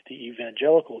inroads into the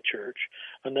evangelical church.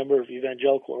 A number of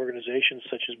evangelical organizations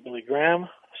such as Billy Graham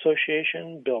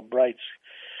Association, Bill Bright's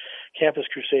Campus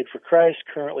Crusade for Christ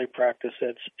currently practice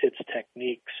its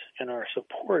techniques and are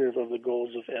supportive of the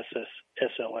goals of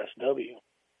SLSW.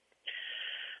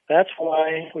 That's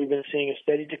why we've been seeing a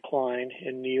steady decline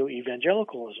in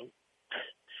neo-evangelicalism,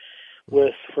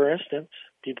 with, for instance,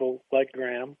 people like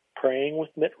Graham praying with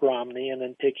Mitt Romney and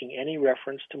then taking any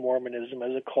reference to Mormonism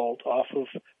as a cult off of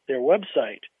their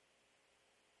website.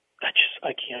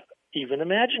 I can't even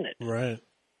imagine it. Right.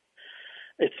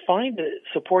 it's fine to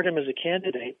support him as a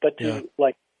candidate, but to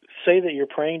Yeah. say that you're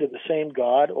praying to the same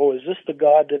God. Oh, is this the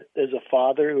God that is a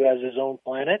father who has his own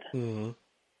planet? Mm-hmm.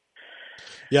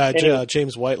 Yeah, Anyway.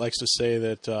 James White likes to say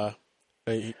that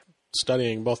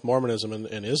studying both Mormonism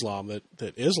and Islam,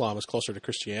 that Islam is closer to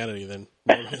Christianity than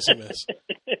Mormonism is.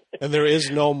 And there is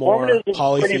no more Mormonism's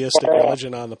polytheistic pretty far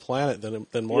religion on the planet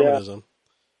than Mormonism.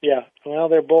 Yeah, well,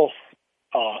 they're both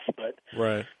off, but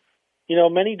Right.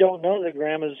 many don't know that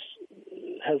Graham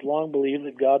has long believed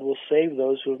that God will save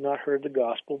those who have not heard the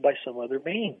gospel by some other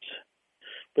means.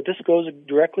 But this goes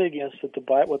directly against what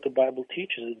the Bible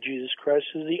teaches, that Jesus Christ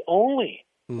is the only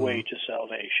way to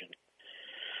salvation.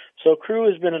 So Crew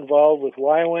has been involved with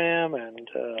YWAM and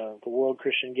the World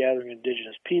Christian Gathering of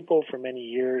Indigenous People for many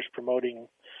years, promoting,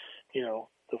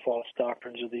 the false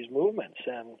doctrines of these movements.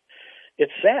 And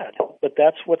it's sad, but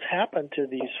that's what's happened to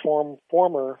these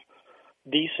former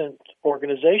decent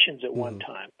organizations at one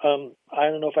time. I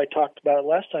don't know if I talked about it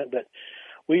last time, but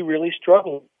we really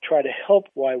struggled to try to help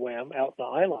YWAM out in the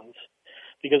islands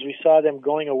because we saw them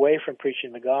going away from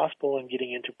preaching the gospel and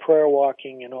getting into prayer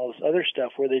walking and all this other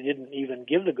stuff where they didn't even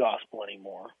give the gospel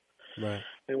anymore. Right.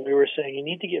 And we were saying, you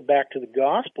need to get back to the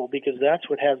gospel because that's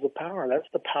what has the power. That's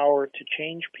the power to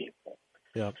change people.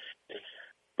 Yeah.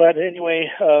 But anyway...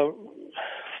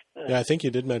 yeah, I think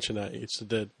you did mention that. You said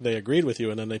that they agreed with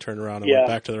you and then they turned around and went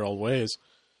back to their old ways.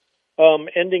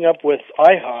 Ending up with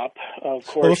IHOP, of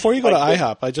course. Well, before you go to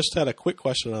IHOP, I just had a quick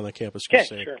question on the Campus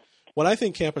Crusade. Okay, sure. When I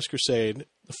think Campus Crusade,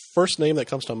 the first name that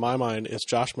comes to my mind is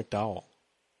Josh McDowell.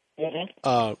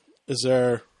 Mm-hmm. Is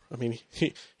there... I mean,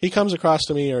 he comes across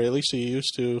to me, or at least he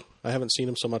used to. I haven't seen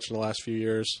him so much in the last few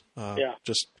years,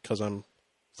 just because I'm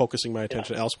focusing my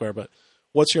attention elsewhere. But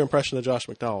what's your impression of Josh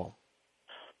McDowell?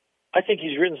 I think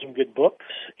he's written some good books,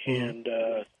 and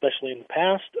especially in the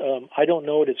past. I don't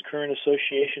know what his current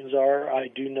associations are. I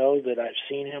do know that I've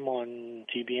seen him on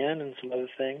TBN and some other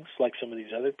things, like some of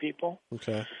these other people.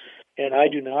 Okay. And I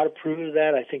do not approve of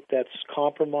that. I think that's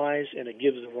compromise, and it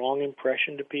gives the wrong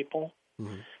impression to people.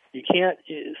 Mm-hmm. You can't.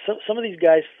 Some of these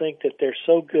guys think that they're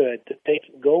so good that they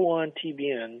can go on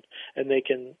TBN and they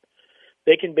can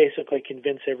basically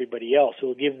convince everybody else. It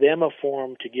will give them a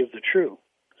forum to give the truth.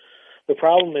 The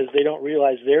problem is they don't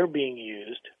realize they're being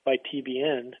used by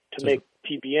TBN to make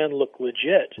TBN look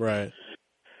legit. Right.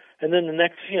 And then the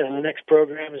next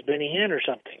program is Benny Hinn or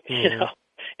something. Mm-hmm.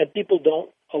 And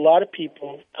a lot of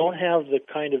people don't have the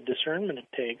kind of discernment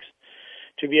it takes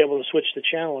to be able to switch the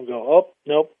channel and go, oh,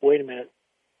 nope, wait a minute.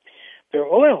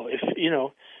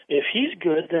 If he's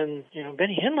good, then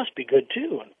Benny Hinn must be good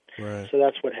too. Right. So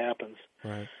that's what happens.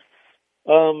 Right.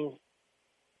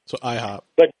 So IHOP.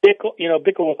 But Bickle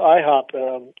with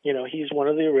IHOP, he's one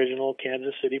of the original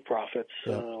Kansas City prophets.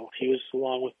 Yeah. He was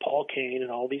along with Paul Cain and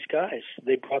all these guys.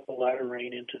 They brought the latter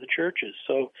rain into the churches.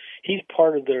 So he's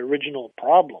part of the original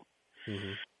problem.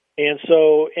 Mm-hmm. And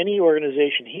so any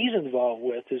organization he's involved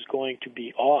with is going to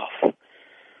be off.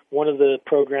 One of the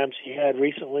programs he had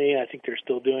recently, I think they're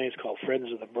still doing, is called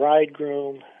Friends of the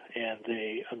Bridegroom, and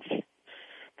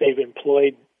they've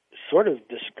employed sort of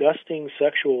disgusting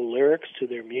sexual lyrics to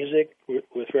their music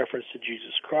with reference to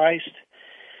Jesus Christ.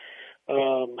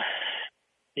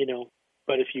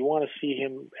 But if you want to see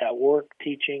him at work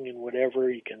teaching and whatever,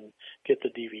 you can get the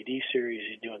DVD series.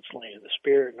 He's doing Slain in the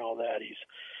Spirit and all that. He's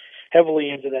heavily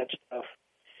into that stuff.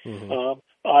 Mm-hmm.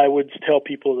 I would tell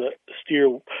people to steer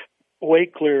way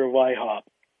clear of IHOP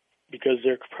because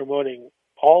they're promoting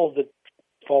all of the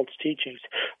false teachings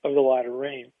of the latter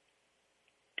rain.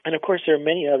 And, of course, there are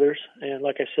many others. And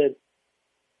like I said,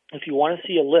 if you want to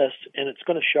see a list, and it's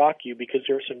going to shock you because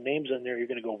there are some names on there, you're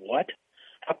going to go, what?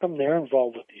 How come they're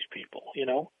involved with these people,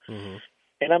 Mm-hmm.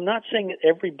 And I'm not saying that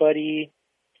everybody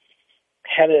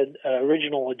had an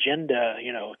original agenda,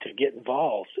 to get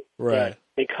involved. Right. But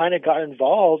they kind of got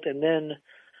involved, and then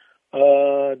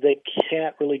they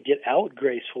can't really get out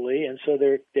gracefully, and so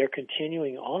they're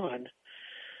continuing on.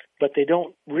 But they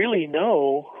don't really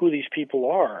know who these people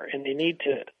are, and they need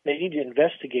to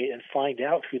investigate and find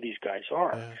out who these guys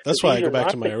are. That's why I go back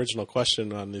to my original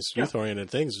question on these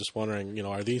youth-oriented things, just wondering,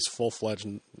 are these full-fledged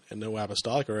and no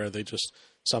apostolic, or are they just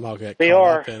somehow get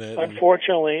caught up in it?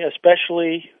 Unfortunately,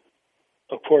 especially,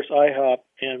 of course, IHOP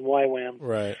and YWAM.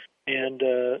 Right. And,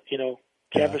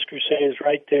 Campus Crusade is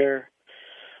right there.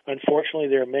 Unfortunately,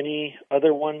 there are many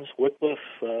other ones, Wycliffe,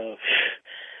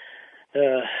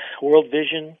 World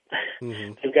Vision.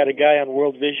 Mm-hmm. They've got a guy on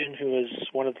World Vision who is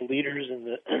one of the leaders in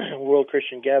the World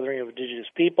Christian Gathering of Indigenous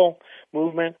People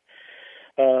movement.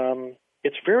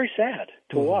 It's very sad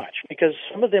to watch because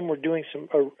some of them were doing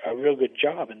a real good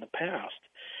job in the past,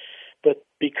 but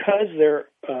because they're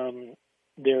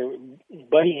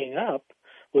buddying up,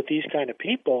 with these kind of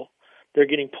people, they're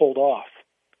getting pulled off,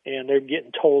 and they're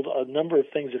getting told a number of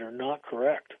things that are not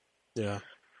correct. Yeah.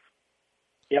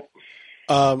 Yep.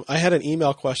 I had an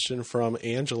email question from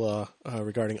Angela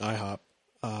regarding IHOP.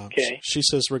 Okay. She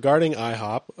says, regarding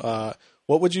IHOP,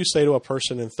 what would you say to a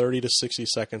person in 30 to 60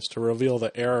 seconds to reveal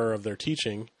the error of their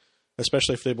teaching,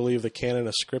 especially if they believe the canon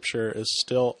of Scripture is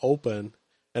still open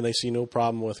and they see no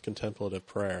problem with contemplative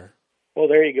prayer? Well,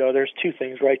 there you go. There's two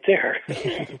things right there.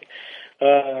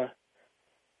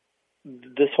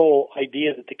 This whole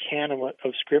idea that the canon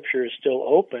of Scripture is still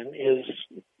open is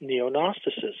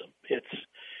neo-Gnosticism.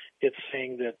 It's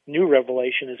saying that new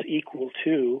revelation is equal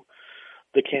to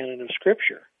the canon of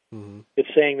Scripture. Mm-hmm.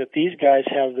 It's saying that these guys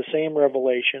have the same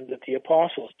revelation that the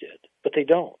apostles did, but they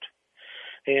don't.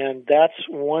 And that's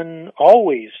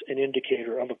always an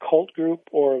indicator of a cult group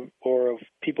or of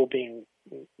people being,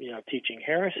 teaching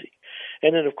heresy.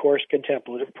 And then, of course,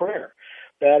 contemplative prayer.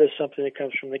 That is something that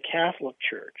comes from the Catholic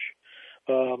Church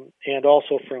and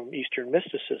also from Eastern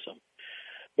mysticism.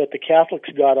 But the Catholics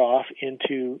got off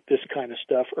into this kind of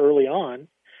stuff early on.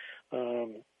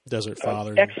 Desert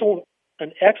Fathers.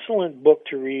 An excellent book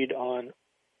to read on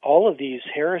all of these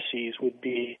heresies would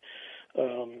be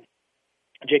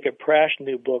Jacob Prasch's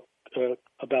new book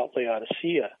about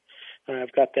Laodicea. And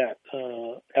I've got that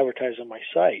advertised on my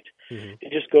site. Mm-hmm.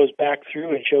 It just goes back through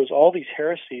and shows all these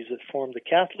heresies that formed the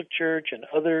Catholic Church and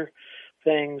other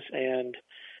things, and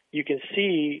you can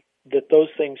see that those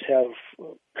things have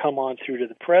come on through to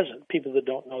the present. People that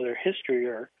don't know their history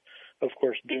are, of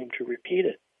course, doomed to repeat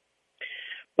it.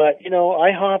 But,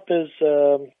 IHOP is,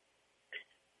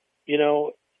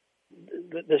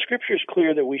 the Scripture is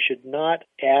clear that we should not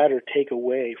add or take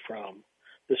away from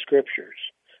the Scriptures.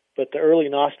 But the early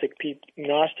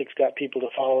Gnostics got people to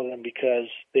follow them because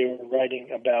they were writing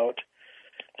about,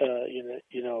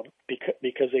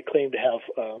 because they claimed to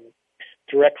have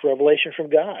direct revelation from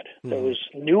God that was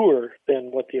newer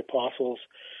than what the apostles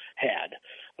had,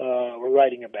 were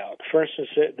writing about. For instance,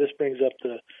 this brings up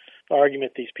the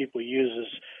argument these people use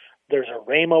is there's a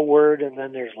rhema word and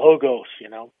then there's logos,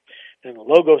 and the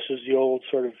logos is the old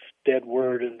sort of dead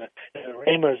word and the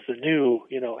rhema is the new,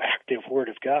 active word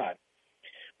of God.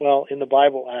 Well, in the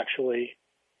Bible, actually,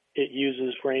 it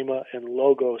uses rhema and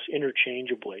logos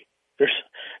interchangeably. There's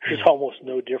almost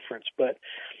no difference, but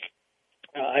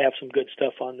I have some good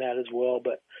stuff on that as well.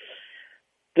 But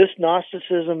this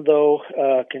Gnosticism, though,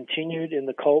 continued in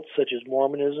the cults such as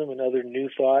Mormonism and other New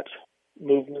Thought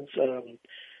movements.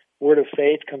 Word of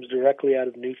Faith comes directly out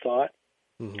of New Thought.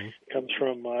 Mm-hmm. It comes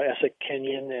from Essex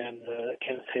Kenyon and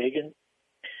Kenneth Hagin.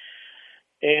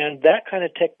 And that kind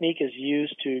of technique is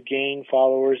used to gain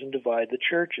followers and divide the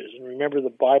churches. And remember, the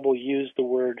Bible used the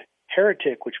word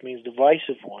heretic, which means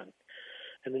divisive one.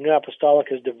 And the New Apostolic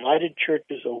has divided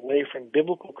churches away from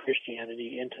biblical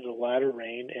Christianity into the latter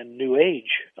rain and New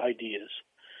Age ideas.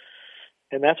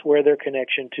 And that's where their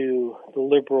connection to the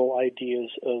liberal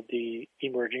ideas of the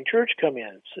emerging church come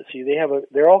in. So, see,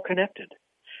 they're all connected.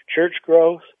 Church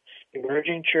growth,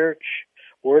 emerging church,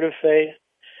 Word of Faith,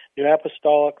 New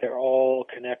Apostolic, they're all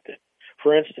connected.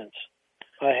 For instance,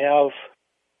 I have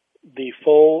the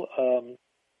full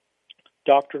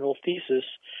doctrinal thesis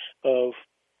of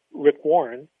Rick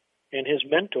Warren, and his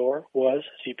mentor was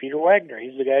C. Peter Wagner.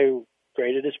 He's the guy who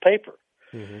graded his paper.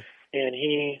 Mm-hmm. And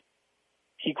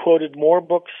he quoted more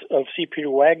books of C.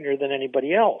 Peter Wagner than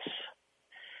anybody else.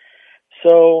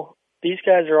 So these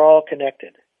guys are all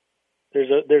connected.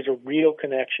 There's a real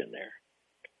connection there.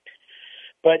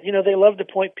 But, they love to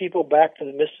point people back to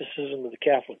the mysticism of the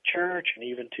Catholic Church and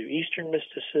even to Eastern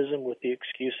mysticism with the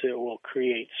excuse that it will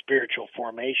create spiritual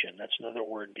formation. That's another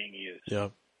word being used. Yeah.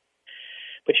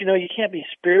 But, you can't be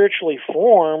spiritually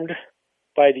formed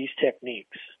by these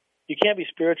techniques. You can't be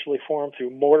spiritually formed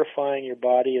through mortifying your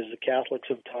body, as the Catholics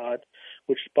have taught,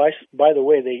 which, by the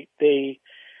way,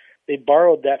 they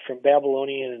borrowed that from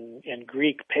Babylonian and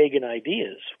Greek pagan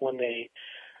ideas when they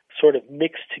sort of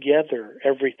mixed together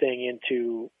everything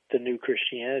into the new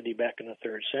Christianity back in the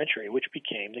 3rd century, which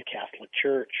became the Catholic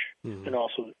Church and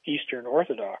also Eastern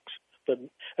Orthodox, but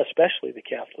especially the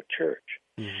Catholic Church.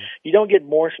 Mm-hmm. You don't get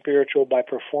more spiritual by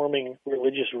performing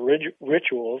religious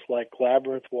rituals like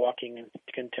labyrinth walking and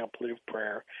contemplative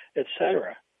prayer,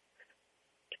 etc.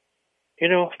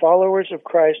 Followers of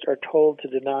Christ are told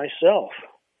to deny self.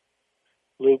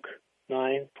 Luke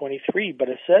 9:23, but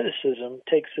asceticism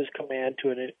takes this command to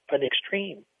an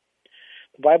extreme.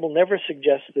 The Bible never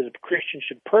suggests that a Christian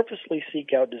should purposely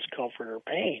seek out discomfort or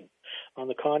pain. On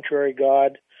the contrary,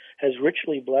 God has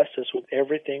richly blessed us with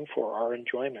everything for our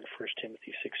enjoyment, 1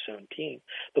 Timothy 6:17.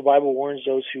 The Bible warns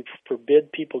those who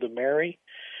forbid people to marry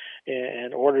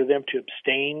and order them to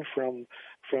abstain from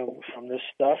from this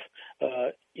stuff,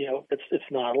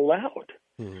 it's not allowed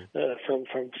from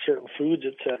certain foods,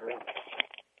 etc.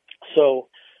 So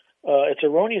it's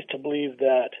erroneous to believe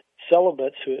that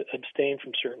celibates who abstain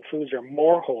from certain foods are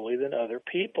more holy than other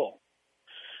people.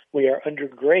 We are under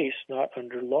grace, not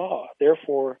under law.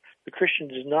 Therefore, the Christian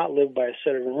does not live by a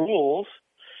set of rules,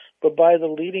 but by the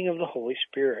leading of the Holy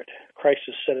Spirit. Christ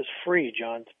has set us free,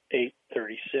 John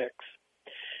 8:36.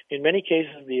 In many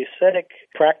cases, the ascetic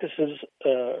practices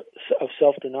of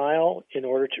self-denial in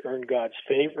order to earn God's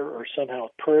favor or somehow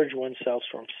purge oneself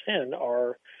from sin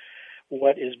are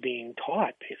what is being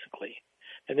taught, basically.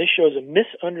 And this shows a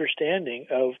misunderstanding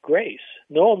of grace.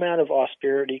 No amount of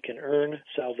austerity can earn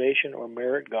salvation or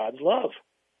merit God's love.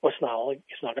 Well,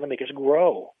 it's not going to make us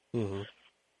grow. Mm-hmm.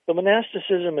 So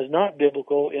monasticism is not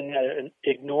biblical in that it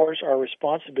ignores our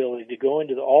responsibility to go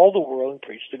into all the world and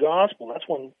preach the gospel. That's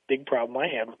one big problem I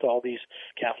had with all these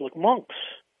Catholic monks.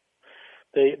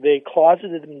 They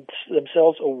closeted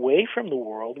themselves away from the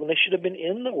world when they should have been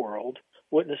in the world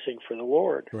witnessing for the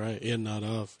Lord. Right, in, not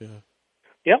of, yeah.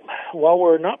 Yep. While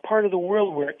we're not part of the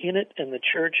world, we're in it, and the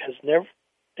church was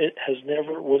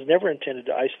never intended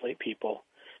to isolate people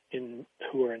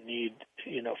who are in need,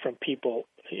 from people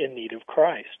in need of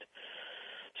Christ.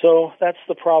 So that's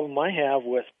the problem I have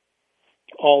with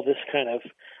all this kind of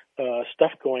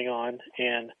stuff going on,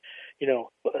 and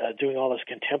doing all this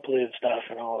contemplative stuff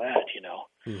and all that.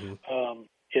 Mm-hmm.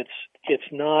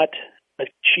 It's not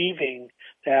achieving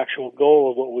the actual goal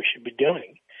of what we should be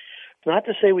doing. Not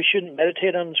to say we shouldn't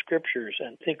meditate on the scriptures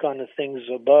and think on the things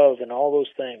above and all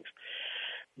those things,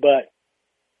 but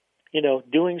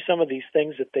doing some of these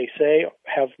things that they say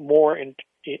have more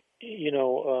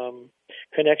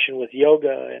connection with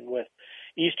yoga and with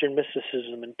Eastern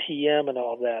mysticism and TM and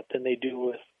all that than they do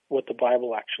with what the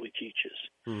Bible actually teaches.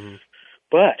 Mm-hmm.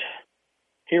 But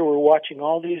here we're watching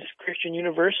all these Christian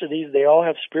universities, they all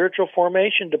have spiritual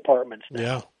formation departments now.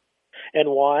 Yeah. And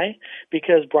why?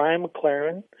 Because Brian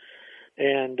McLaren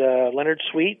and Leonard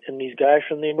Sweet and these guys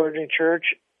from the emerging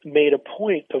church made a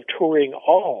point of touring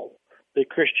all the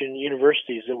Christian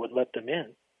universities that would let them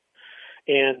in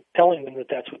and telling them that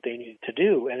that's what they needed to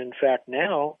do. And in fact,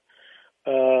 now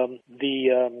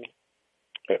the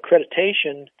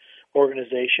accreditation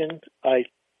organization, I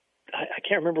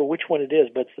can't remember which one it is,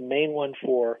 but it's the main one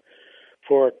for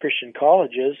Christian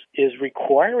colleges, is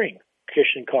requiring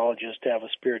Christian colleges to have a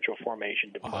spiritual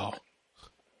formation department. Wow.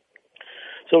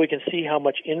 So we can see how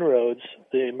much inroads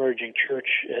the emerging church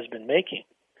has been making.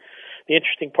 The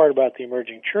interesting part about the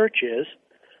emerging church is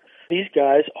these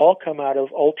guys all come out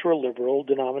of ultra-liberal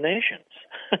denominations.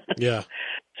 Yeah.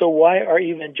 So why are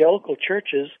evangelical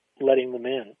churches letting them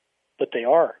in? But they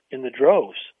are, in the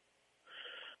droves.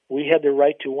 We had the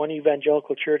right to one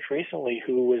evangelical church recently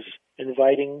who was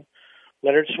inviting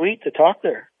Leonard Sweet to talk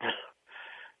there.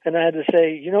 And I had to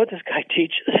say, you know what this guy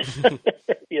teaches?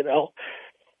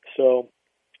 So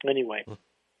anyway.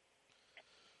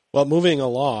 Well, moving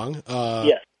along,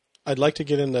 yes. I'd like to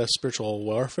get into spiritual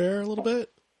warfare a little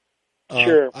bit.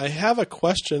 Sure. I have a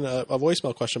question, a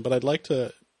voicemail question, but I'd like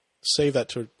to save that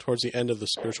towards the end of the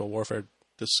spiritual warfare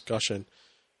discussion.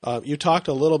 You talked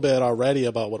a little bit already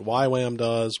about what YWAM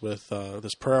does with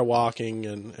this prayer walking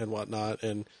and whatnot,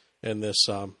 and this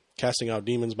casting out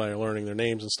demons by learning their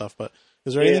names and stuff. But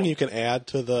is there anything you can add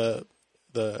to the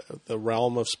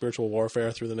realm of spiritual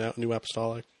warfare through the New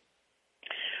Apostolic?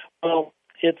 Well,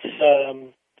 it's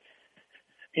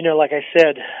like I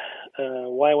said,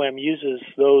 YWAM uses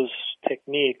those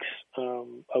techniques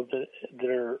that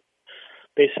are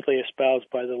basically espoused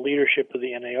by the leadership of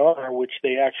the NAR, which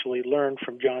they actually learned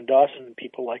from John Dawson and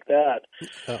people like that.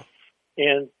 Oh.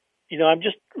 And, I'm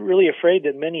just really afraid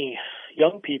that many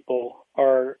young people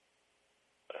are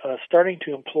starting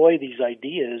to employ these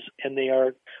ideas, and they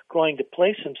are going to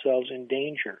place themselves in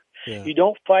danger. Yeah. You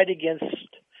don't fight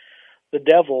against the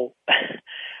devil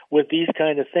with these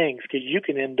kind of things, because you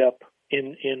can end up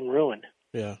in ruin.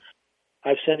 Yeah.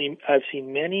 I've seen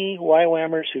many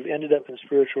YWAMers who've ended up in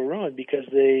spiritual ruin because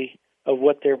of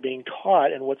what they're being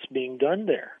taught and what's being done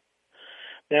there.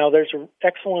 Now, there's an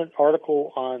excellent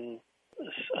article on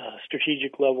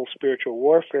strategic level spiritual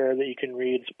warfare that you can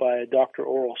read. It's by Dr.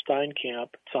 Oral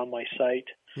Steinkamp. It's on my site.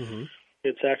 Mm-hmm.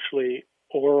 It's actually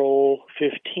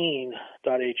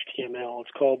oral15.html.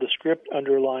 It's called The Script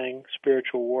Underlying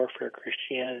Spiritual Warfare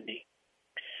Christianity.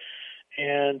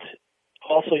 And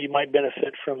also, you might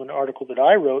benefit from an article that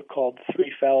I wrote called The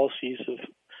Three Fallacies of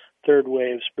Third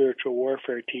Wave Spiritual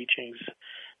Warfare Teachings,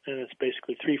 and it's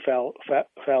basically three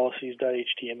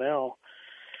fallacies.html.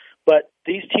 But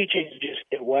these teachings just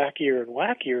get wackier and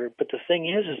wackier. But the thing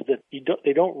is that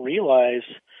they don't realize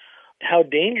how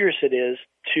dangerous it is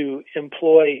to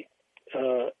employ,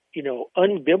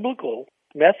 unbiblical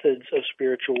methods of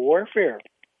spiritual warfare,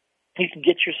 you can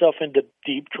get yourself into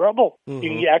deep trouble. Mm-hmm. You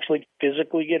can actually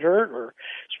physically get hurt or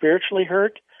spiritually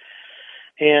hurt.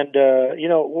 And,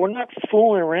 we're not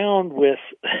fooling around with,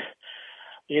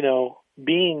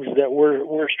 beings that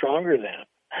we're stronger than.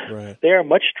 Right. They are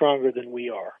much stronger than we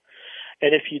are.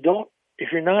 And if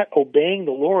you're not obeying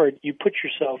the Lord, you put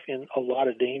yourself in a lot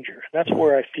of danger. That's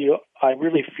where I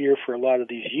really fear for a lot of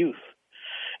these youth.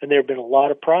 And there have been a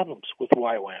lot of problems with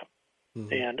YWAM.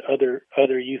 Mm-hmm. and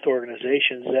other youth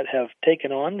organizations that have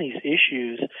taken on these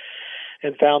issues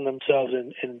and found themselves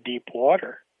in deep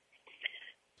water.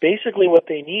 Basically, what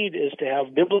they need is to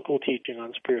have biblical teaching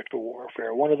on spiritual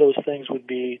warfare. One of those things would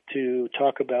be to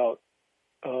talk about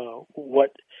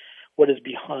what is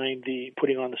behind the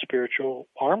putting on the spiritual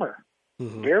armor.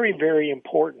 Mm-hmm. Very, very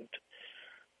important.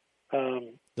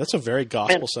 That's a very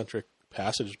gospel-centric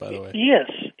passage, by the way. Yes,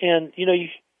 and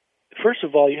first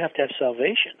of all, you have to have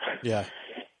salvation. Yeah.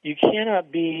 You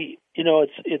cannot be,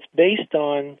 it's based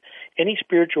on any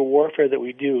spiritual warfare that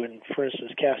we do, and for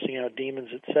instance, casting out demons,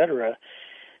 etc.,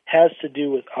 has to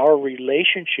do with our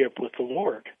relationship with the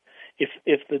Lord.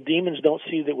 If the demons don't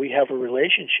see that we have a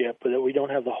relationship, or that we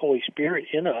don't have the Holy Spirit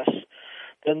in us,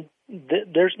 then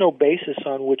there's no basis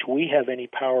on which we have any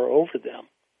power over them.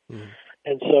 Mm.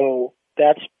 And so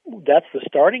that's the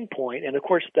starting point, and of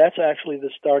course that's actually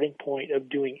the starting point of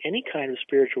doing any kind of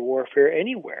spiritual warfare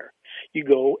anywhere. You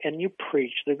go and you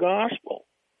preach the gospel.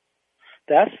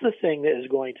 That's the thing that is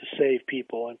going to save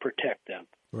people and protect them.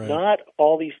 Right. Not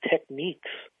all these techniques.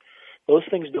 Those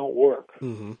things don't work.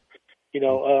 Mm-hmm.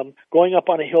 Going up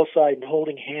on a hillside and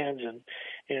holding hands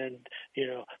and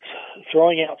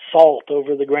throwing out salt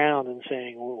over the ground and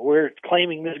saying, we're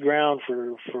claiming this ground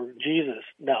for Jesus.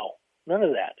 No, none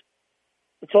of that.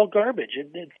 It's all garbage.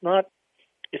 It's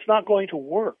not going to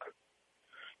work.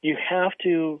 You have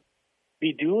to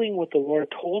be doing what the Lord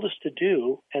told us to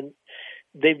do, and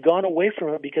they've gone away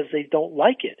from it because they don't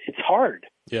like it. It's hard.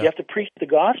 Yeah. You have to preach the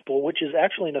gospel, which is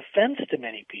actually an offense to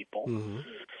many people, mm-hmm.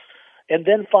 and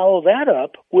then follow that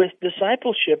up with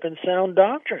discipleship and sound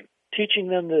doctrine, teaching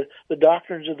them the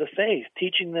doctrines of the faith,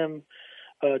 teaching them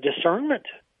discernment.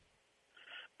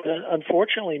 But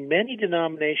unfortunately, many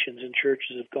denominations and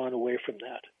churches have gone away from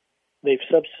that. They've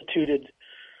substituted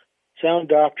sound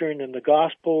doctrine and the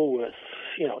gospel with,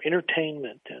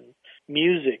 entertainment and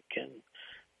music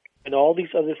and all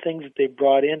these other things that they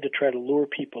brought in to try to lure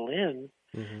people in.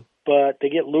 Mm-hmm. But they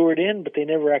get lured in, but they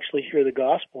never actually hear the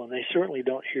gospel, and they certainly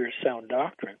don't hear sound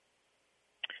doctrine.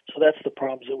 So that's the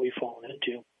problems that we've fallen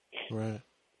into. Right.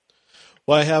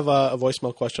 Well, I have a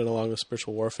voicemail question along with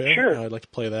spiritual warfare. Sure. I'd like to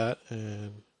play that.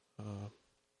 And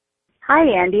Hi,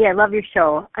 Andy. I love your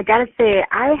show. I got to say,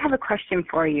 I have a question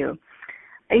for you.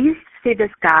 I used to see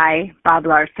this guy, Bob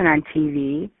Larson, on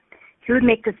TV. He would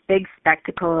make this big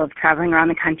spectacle of traveling around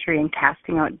the country and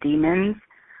casting out demons.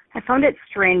 I found it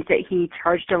strange that he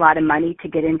charged a lot of money to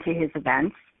get into his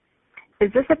events.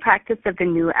 Is this a practice of the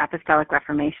New Apostolic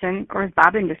Reformation, or is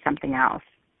Bob into something else?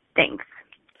 Thanks.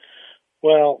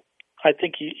 Well, I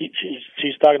think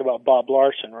she's talking about Bob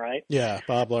Larson, right? Yeah,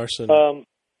 Bob Larson.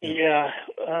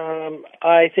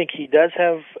 I think he does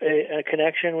have a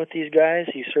connection with these guys.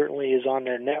 He certainly is on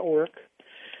their network.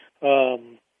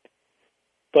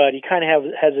 But he kind of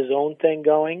has his own thing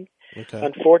going. Okay.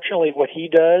 Unfortunately, what he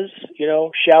does,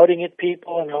 shouting at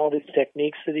people and all these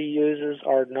techniques that he uses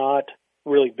are not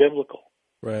really biblical.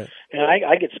 Right. And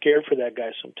I get scared for that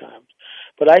guy sometimes.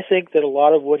 But I think that a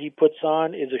lot of what he puts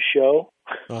on is a show.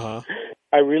 Uh-huh.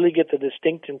 I really get the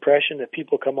distinct impression that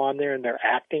people come on there and they're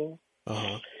acting.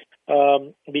 Uh-huh.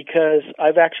 Because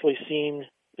I've actually seen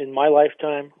in my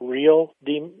lifetime real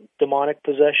demonic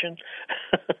possession.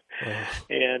 Uh-huh.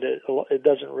 And it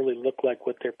doesn't really look like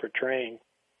what they're portraying.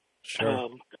 Sure.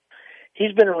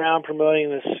 He's been around promoting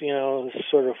this, this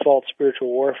sort of false spiritual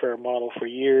warfare model for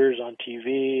years on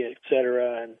TV, et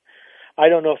cetera. And I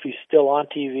don't know if he's still on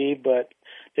TV, but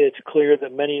it's clear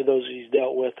that many of those he's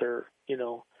dealt with are,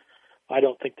 I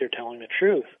don't think they're telling the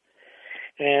truth.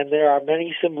 And there are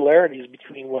many similarities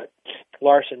between what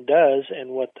Larson does and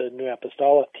what the New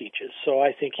Apostolic teaches. So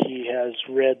I think he has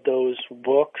read those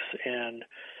books and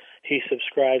he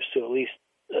subscribes to at least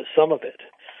some of it.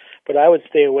 But I would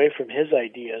stay away from his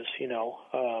ideas,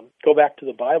 go back to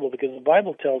the Bible, because the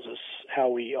Bible tells us how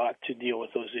we ought to deal with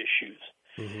those issues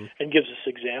mm-hmm. and gives us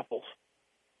examples.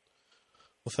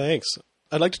 Well, thanks.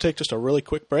 I'd like to take just a really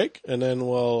quick break, and then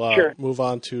we'll sure. move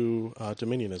on to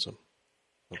dominionism.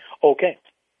 Okay.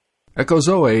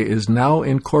 EchoZoe is now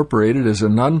incorporated as a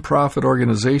nonprofit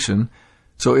organization,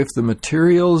 so if the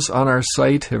materials on our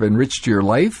site have enriched your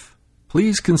life,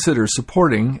 please consider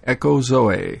supporting Echo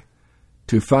Zoe.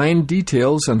 To find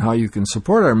details on how you can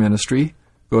support our ministry,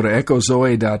 go to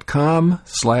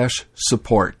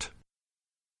echozoe.com/support.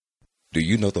 Do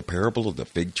you know the parable of the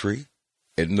fig tree?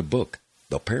 In the book,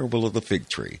 The Parable of the Fig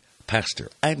Tree, pastor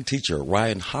and teacher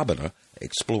Ryan Habana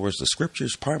explores the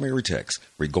Scripture's primary text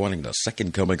regarding the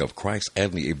second coming of Christ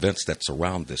and the events that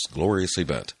surround this glorious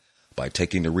event. By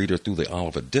taking the reader through the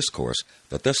Olivet Discourse,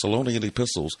 the Thessalonian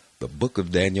epistles, the book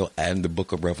of Daniel, and the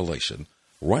book of Revelation,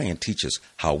 Ryan teaches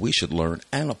how we should learn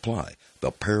and apply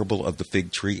the parable of the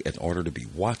fig tree in order to be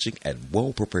watching and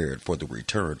well prepared for the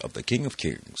return of the King of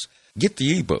Kings. Get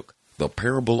the ebook, The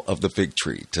Parable of the Fig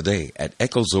Tree, today at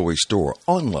Echo Zoe Store,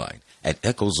 online at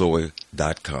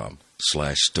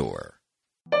echozoe.com/store.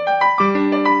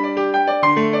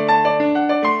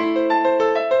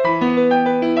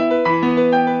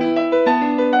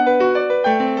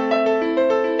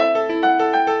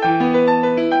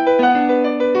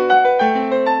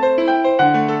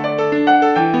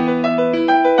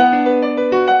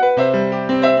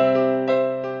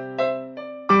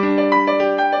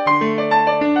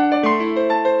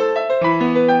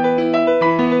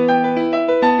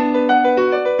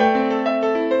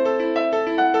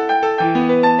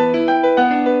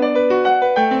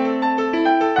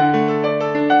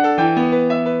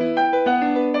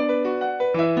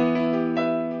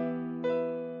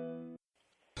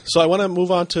 So I want to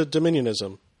move on to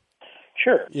dominionism.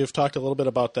 Sure. You've talked a little bit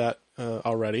about that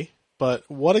already, but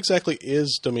what exactly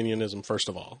is dominionism, first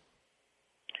of all?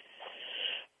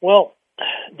 Well,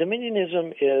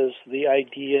 dominionism is the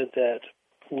idea that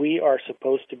we are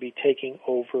supposed to be taking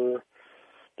over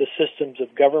the systems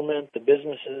of government, the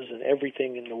businesses, and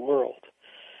everything in the world.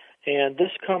 And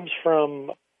this comes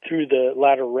from through the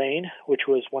latter rain, which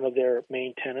was one of their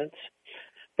main tenets,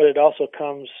 but it also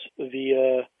comes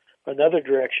via another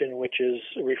direction, which is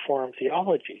Reformed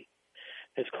theology.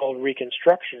 It's called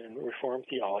Reconstruction in Reformed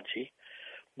theology.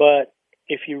 But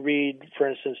if you read, for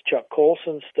instance, Chuck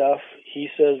Colson's stuff, he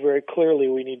says very clearly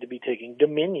we need to be taking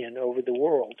dominion over the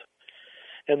world.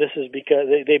 And this is because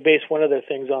they base one of their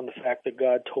things on the fact that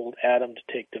God told Adam to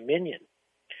take dominion.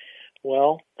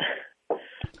 Well,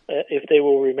 if they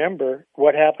will remember,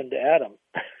 what happened to Adam?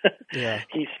 Yeah.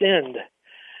 He sinned,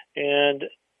 and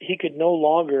he could no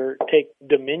longer take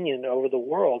dominion over the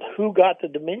world. Who got the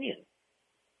dominion?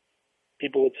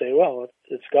 People would say, well,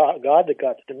 it's God that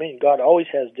got the dominion. God always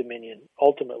has dominion,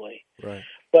 ultimately. Right.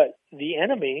 But the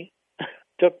enemy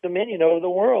took dominion over the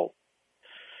world.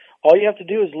 All you have to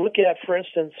do is look at, for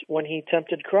instance, when he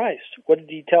tempted Christ. What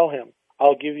did he tell him?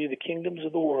 I'll give you the kingdoms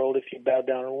of the world if you bow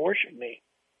down and worship me.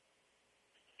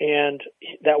 And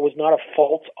that was not a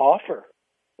false offer.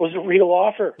 It was a real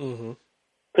offer.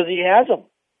 Because he has them.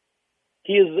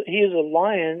 He is a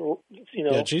lion, you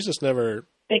know. Yeah, Jesus never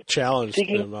challenged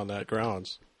him on that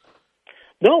grounds.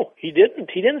 No, he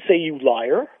didn't. He didn't say, you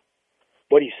liar.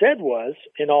 What he said was,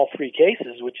 in all three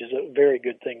cases, which is a very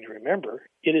good thing to remember,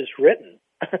 it is written.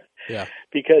 Yeah.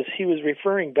 Because he was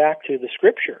referring back to the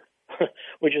Scripture,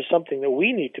 which is something that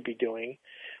we need to be doing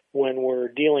when we're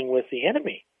dealing with the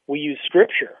enemy. We use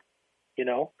Scripture, you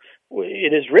know.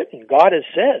 It is written. God has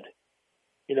said.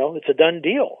 You know, it's a done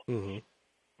deal.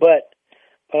 But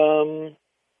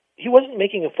he wasn't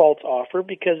making a false offer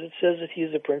because it says that he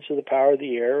is the prince of the power of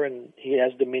the air and he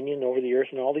has dominion over the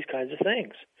earth and all these kinds of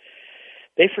things.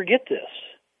 They forget this.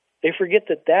 They forget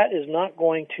that that is not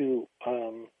going to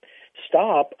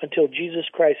stop until Jesus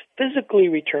Christ physically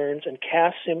returns and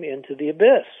casts him into the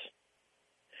abyss.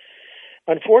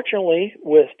 Unfortunately,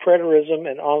 with preterism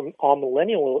and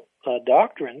amillennial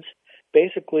doctrines,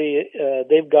 basically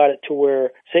they've got it to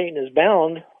where Satan is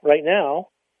bound right now.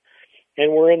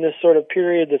 And we're in this sort of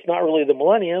period that's not really the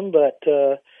millennium, but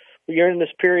we're in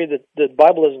this period that the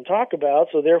Bible doesn't talk about.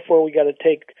 So therefore, we got to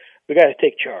take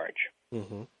charge.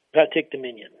 Got to take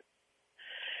dominion.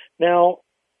 Now,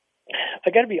 I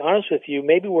got to be honest with you.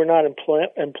 Maybe we're not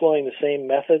employing the same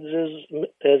methods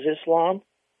as Islam,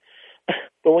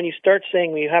 but when you start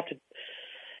saying we have to,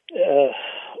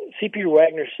 C. Peter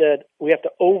Wagner said we have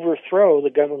to overthrow the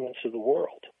governments of the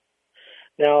world.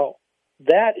 Now,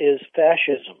 that is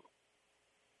fascism.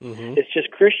 It's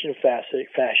just Christian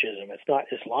fascism. It's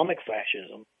not Islamic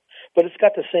fascism. But it's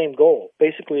got the same goal,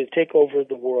 basically to take over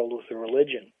the world with a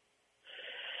religion.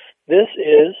 This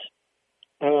is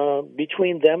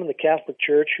between them and the Catholic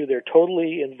Church, who they're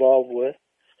totally involved with.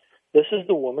 This is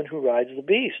the woman who rides the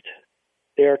beast.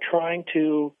 They are trying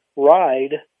to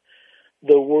ride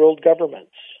the world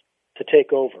governments to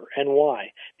take over. And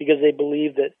why? Because they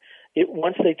believe that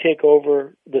once they take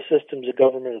over the systems of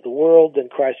government of the world, then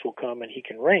Christ will come and he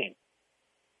can reign.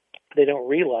 They don't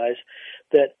realize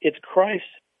that it's Christ,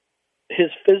 his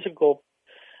physical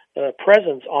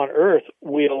presence on earth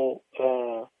will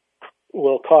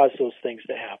cause those things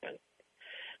to happen.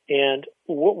 And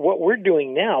what we're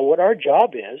doing now, what our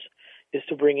job is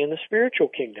to bring in the spiritual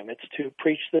kingdom. It's to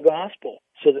preach the gospel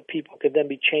so that people can then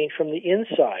be changed from the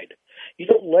inside. You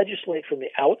don't legislate from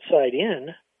the outside in.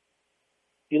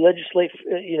 You legislate,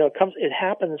 it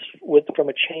happens from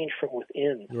a change from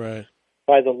within, right,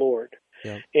 by the Lord.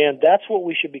 Yeah. And that's what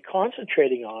we should be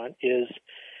concentrating on, is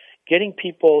getting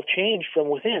people changed from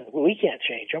within. We can't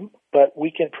change them, but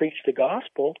we can preach the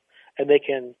gospel, and they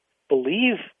can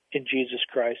believe in Jesus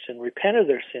Christ and repent of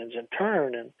their sins and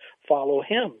turn and follow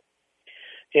him.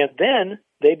 And then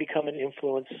they become an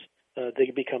influence,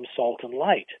 they become salt and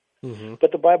light. Mm-hmm.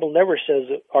 But the Bible never says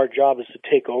that our job is to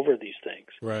take over these things.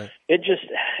 Right.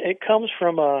 It comes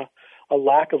from a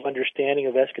lack of understanding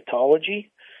of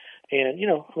eschatology. And,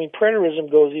 preterism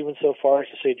goes even so far as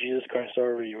to say Jesus Christ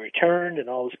already returned and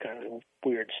all this kind of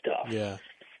weird stuff. Yeah.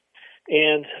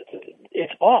 And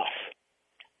it's off.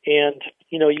 And,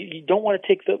 you don't want to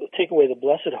take away the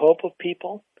blessed hope of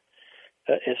people,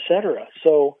 et cetera.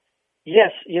 So,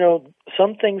 yes,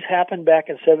 some things happened back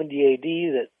in 70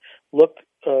 AD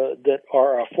that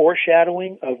are a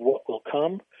foreshadowing of what will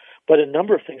come, but a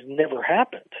number of things never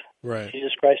happened. Right.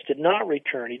 Jesus Christ did not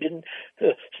return. He didn't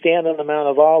stand on the Mount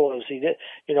of Olives. He did,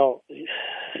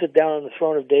 sit down on the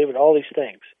throne of David. All these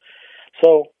things.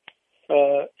 So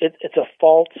it's a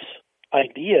false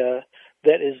idea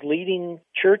that is leading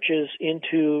churches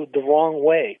into the wrong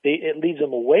way. It leads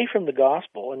them away from the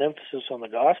gospel, an emphasis on the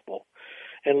gospel,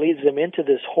 and leads them into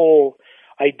this whole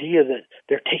idea that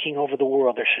they're taking over the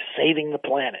world, they're saving the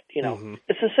planet. Mm-hmm.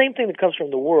 It's the same thing that comes from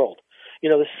the world.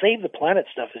 The save the planet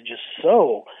stuff is just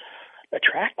so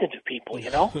attractive to people.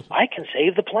 I can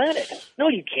save the planet. No,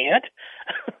 you can't.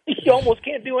 You almost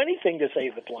can't do anything to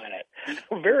save the planet.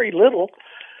 Very little.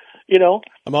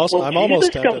 I'm almost Jesus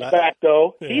tempted. comes back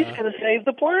though. Yeah. He's going to save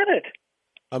the planet.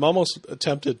 I'm almost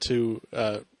tempted to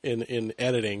in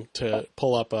editing to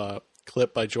pull up a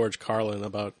clip by George Carlin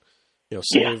about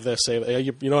save this, save.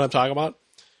 You know what I'm talking about?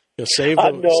 Save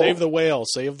the whale,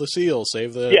 save the seal,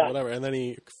 save the whatever, and then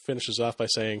he finishes off by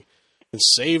saying, "And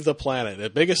save the planet. The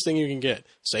biggest thing you can get,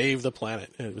 save the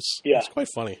planet." And it's quite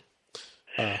funny.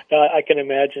 I can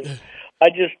imagine. I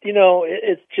just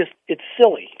it's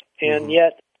silly, and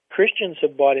yet Christians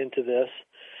have bought into this,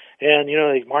 and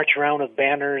they march around with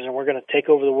banners, and we're going to take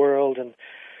over the world, and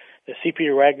the C.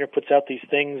 Peter Wagner puts out these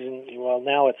things, and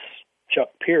now it's Chuck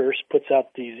Pierce puts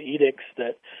out these edicts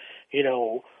that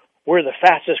we're the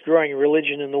fastest growing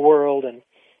religion in the world, and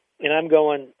I'm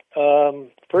going,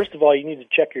 first of all, you need to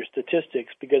check your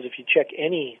statistics, because if you check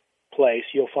any place,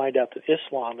 you'll find out that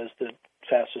Islam is the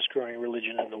fastest growing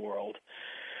religion in the world.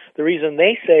 The reason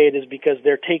they say it is because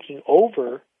they're taking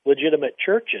over legitimate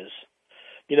churches,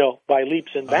 by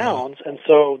leaps and bounds, and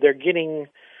so they're getting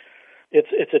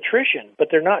it's attrition, but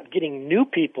they're not getting new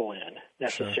people in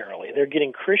necessarily. Sure. They're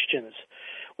getting Christians,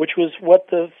 which was what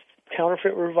the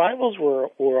counterfeit revivals were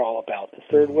all about, the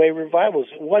third way revivals.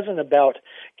 It wasn't about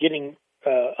getting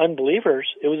unbelievers.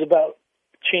 It was about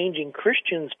changing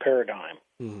Christians' paradigm.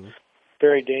 Mm-hmm.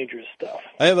 Very dangerous stuff.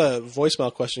 I have a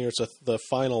voicemail question here. It's the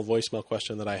final voicemail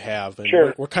question that I have. And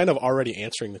sure. We're kind of already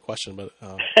answering the question, but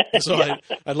so yeah.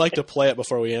 I'd like to play it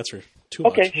before we answer too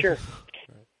much. Okay, sure.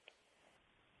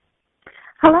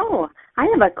 Hello. I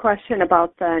have a question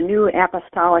about the new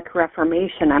Apostolic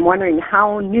Reformation. I'm wondering,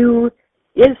 how new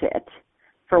is it,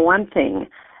 for one thing?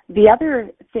 The other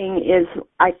thing is,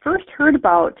 I first heard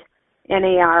about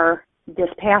NAR this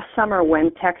past summer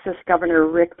when Texas Governor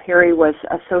Rick Perry was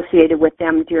associated with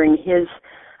them during his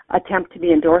attempt to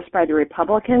be endorsed by the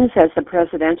Republicans as the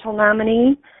presidential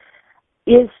nominee.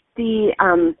 Is the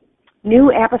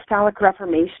new Apostolic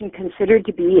Reformation considered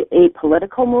to be a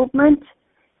political movement?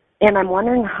 And I'm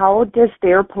wondering, how does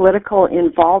their political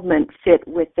involvement fit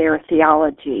with their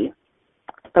theology?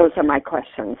 Those are my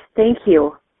questions. Thank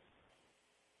you.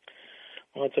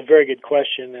 Well, it's a very good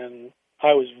question, and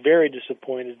I was very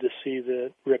disappointed to see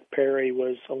that Rick Perry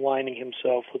was aligning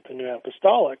himself with the New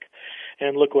Apostolic,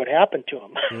 and look what happened to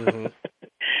him.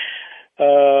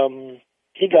 Mm-hmm.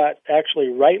 He got actually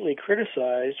rightly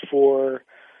criticized for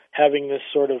having this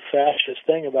sort of fascist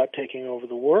thing about taking over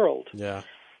the world. Yeah.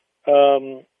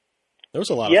 There was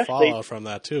a lot of fallout from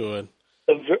that, too. And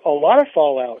a lot of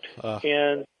fallout.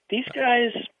 And these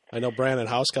guys... I know Brandon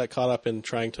House got caught up in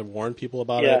trying to warn people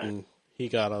about it, and he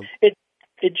got a...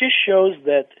 It just shows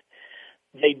that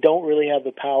they don't really have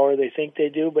the power they think they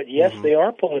do, but yes, they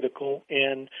are political,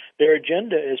 and their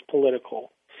agenda is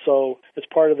political. So it's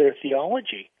part of their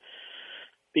theology.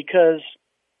 Because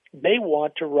they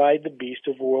want to ride the beast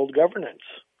of world governance.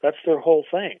 That's their whole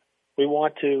thing. We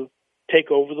want to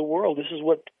take over the world. This is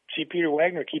what C. Peter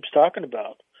Wagner keeps talking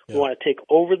about. Yeah. We want to take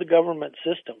over the government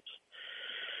systems.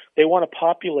 They want to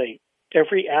populate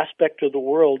every aspect of the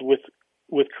world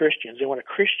with Christians. They want to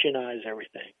Christianize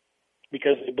everything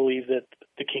because they believe that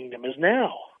the kingdom is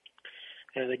now.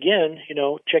 And again,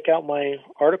 check out my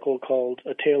article called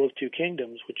A Tale of Two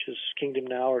Kingdoms, which is Kingdom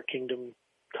Now or Kingdom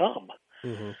Come.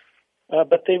 Mm-hmm.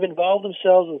 But they've involved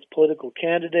themselves with political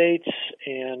candidates,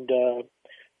 and,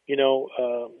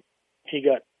 he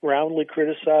got roundly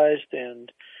criticized,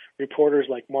 and reporters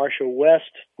like Marsha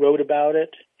West wrote about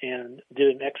it and did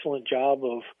an excellent job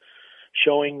of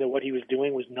showing that what he was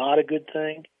doing was not a good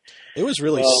thing. It was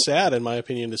really sad, in my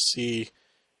opinion, to see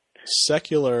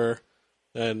secular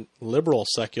and liberal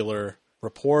secular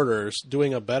reporters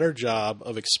doing a better job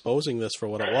of exposing this for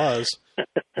what it was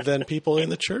than people in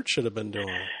the church should have been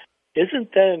doing.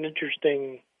 Isn't that an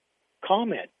interesting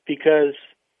comment? Because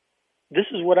this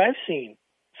is what I've seen.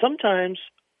 Sometimes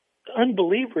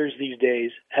unbelievers these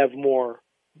days have more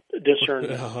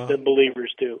discernment than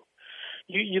believers do.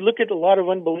 You look at a lot of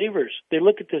unbelievers. They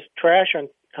look at this trash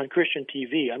on Christian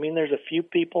TV. I mean, there's a few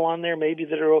people on there maybe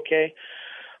that are okay.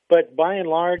 But by and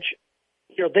large,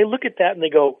 they look at that and they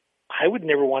go, I would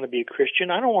never want to be a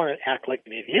Christian. I don't want to act like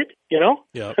an idiot,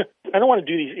 Yep. I don't want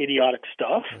to do these idiotic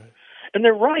stuff. Right. And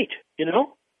they're right,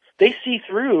 They see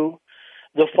through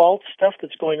the false stuff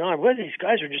that's going on. Well, these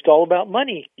guys are just all about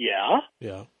money. Yeah.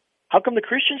 Yeah. How come the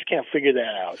Christians can't figure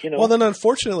that out? Well, then,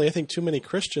 unfortunately, I think too many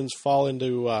Christians fall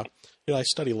into, I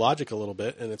study logic a little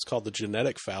bit, and it's called the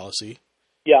genetic fallacy.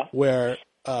 Yeah. Where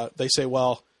they say,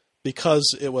 well,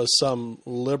 because it was some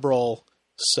liberal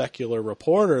secular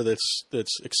reporter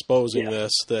that's exposing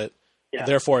this, that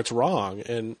therefore it's wrong,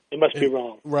 and it must be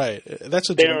wrong. Right. That's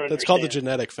called the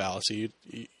genetic fallacy.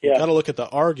 You got to look at the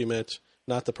argument,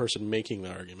 not the person making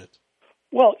the argument.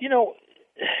 Well,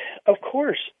 of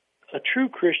course, a true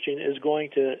Christian is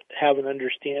going to have an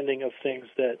understanding of things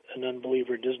that an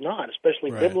unbeliever does not,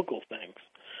 especially biblical things.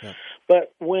 Yeah.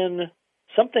 But when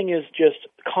something is just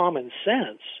common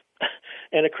sense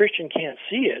and a Christian can't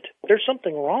see it, there's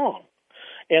something wrong.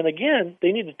 And again,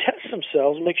 they need to test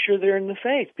themselves and make sure they're in the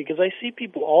faith, because I see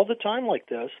people all the time like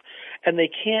this, and they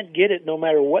can't get it no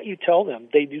matter what you tell them.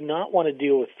 They do not want to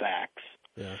deal with facts.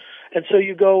 Yeah. And so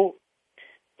you go,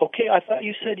 okay, I thought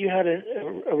you said you had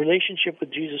a relationship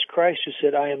with Jesus Christ, who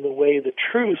said, I am the way, the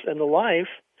truth, and the life,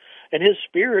 and his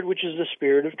Spirit, which is the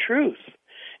Spirit of truth.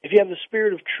 If you have the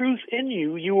Spirit of truth in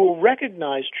you, you will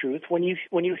recognize truth when you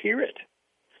hear it.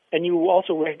 And you will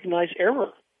also recognize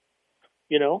error,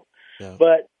 Yeah.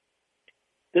 But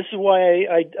this is why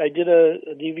I did a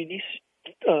DVD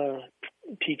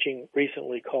teaching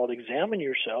recently called Examine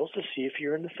Yourselves to see if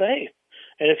you're in the faith.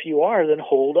 And if you are, then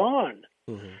hold on.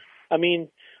 Mm-hmm. I mean,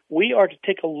 we are to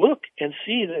take a look and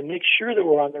see and make sure that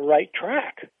we're on the right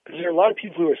track. Because there are a lot of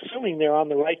people who are assuming they're on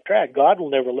the right track. God will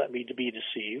never let me to be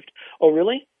deceived. Oh,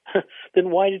 really? Then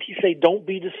why did he say, don't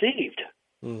be deceived?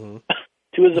 Mm-hmm.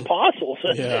 To his apostles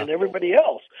and everybody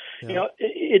else. Yeah.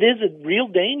 It is a real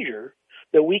danger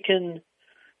that we can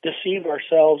deceive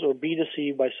ourselves or be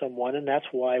deceived by someone, and that's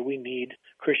why we need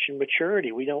Christian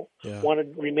maturity. We don't want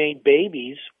to remain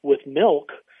babies with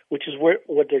milk, which is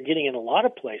what they're getting in a lot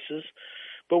of places,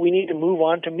 but we need to move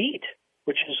on to meat,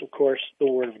 which is, of course,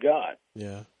 the Word of God.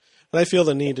 Yeah. And I feel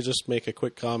the need to just make a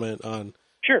quick comment on,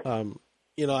 sure. I'm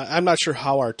not sure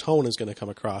how our tone is going to come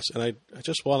across, and I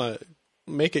just want to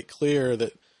make it clear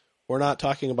that we're not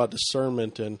talking about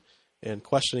discernment and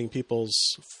questioning people's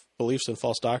beliefs in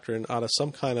false doctrine out of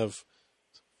some kind of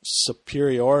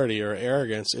superiority or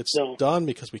arrogance. It's done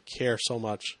because we care so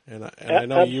much, and I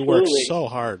know you work so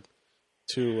hard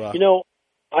to.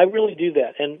 I really do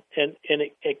that, and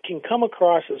it can come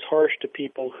across as harsh to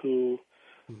people who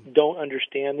don't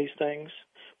understand these things,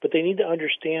 but they need to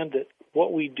understand that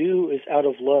what we do is out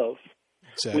of love.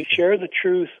 Exactly. We share the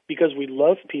truth because we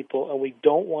love people and we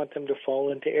don't want them to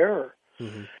fall into error.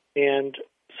 Mm-hmm. And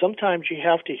sometimes you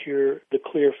have to hear the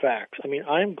clear facts. I mean,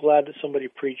 I'm glad that somebody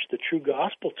preached the true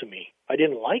gospel to me. I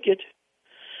didn't like it,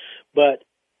 but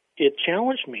it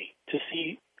challenged me to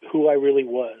see who I really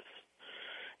was.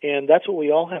 And that's what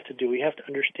we all have to do. We have to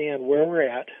understand where we're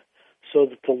at so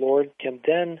that the Lord can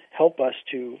then help us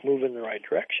to move in the right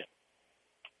direction.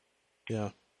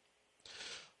 Yeah.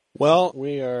 Well,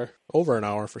 we are over an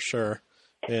hour for sure,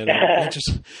 and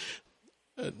just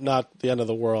not the end of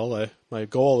the world. My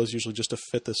goal is usually just to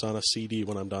fit this on a CD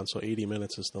when I'm done, so 80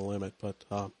 minutes is the limit. But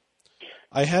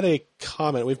I had a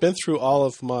comment. We've been through all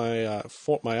of my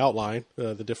my outline,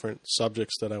 the different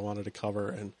subjects that I wanted to cover,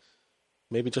 and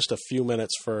maybe just a few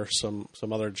minutes for some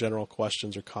other general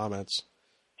questions or comments.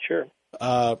 Sure.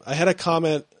 I had a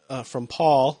comment from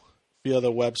Paul via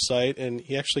the website, and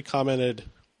he actually commented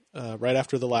right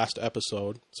after the last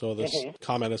episode. So this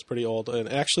comment is pretty old.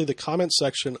 And actually, the comment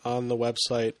section on the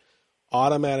website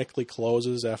automatically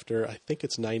closes after, I think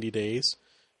it's 90 days.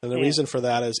 And the reason for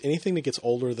that is anything that gets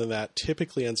older than that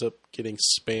typically ends up getting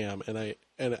spam, and I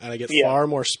get far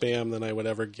more spam than I would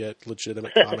ever get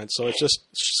legitimate comments. So it's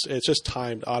just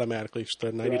timed automatically.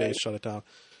 The 90 days shut it down.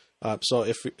 So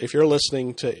if you're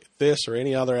listening to this or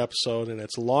any other episode and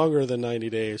it's longer than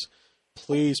 90 days,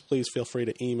 please feel free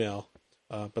to email.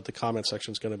 But the comment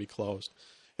section is going to be closed.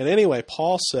 And anyway,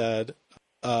 Paul said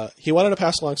he wanted to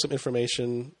pass along some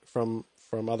information from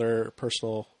other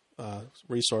personal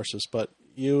resources, but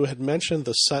you had mentioned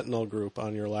the Sentinel group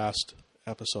on your last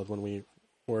episode when we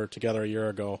were together a year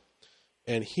ago,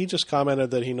 and he just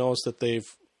commented that he knows that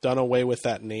they've done away with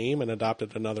that name and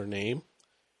adopted another name,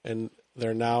 and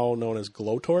they're now known as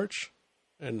Glowtorch,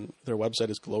 and their website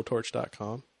is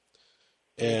glowtorch.com.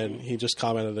 And he just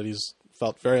commented that he's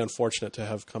felt very unfortunate to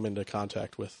have come into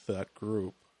contact with that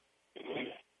group.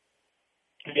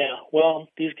 Yeah, well,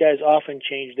 these guys often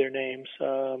change their names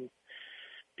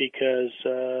because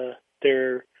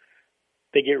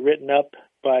they get written up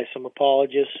by some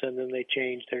apologists, and then they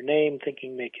change their name,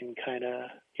 thinking they can kind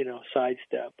of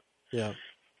sidestep. Yeah.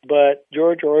 But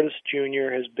George Ortis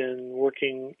Jr. has been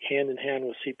working hand in hand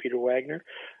with C. Peter Wagner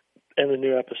and the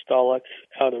New Apostolic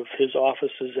out of his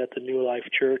offices at the New Life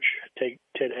Church, Ted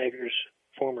Hager's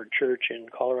former church in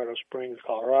Colorado Springs,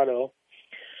 Colorado.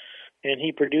 And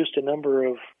he produced a number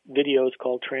of videos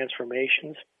called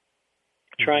Transformations,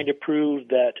 trying to prove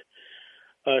that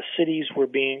whole cities were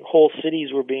being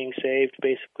saved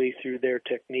basically through their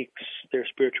techniques, their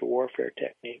spiritual warfare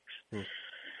techniques.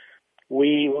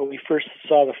 When we first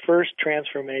saw the first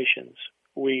transformations,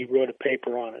 we wrote a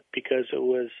paper on it because it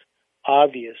was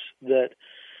obvious that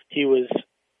he was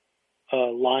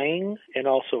lying and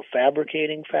also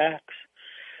fabricating facts,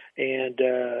 and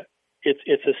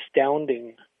it's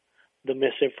astounding the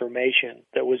misinformation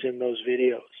that was in those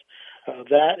videos.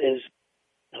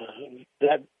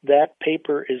 That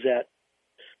paper is at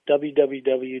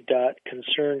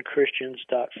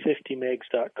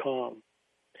www.concernedchristians.50megs.com,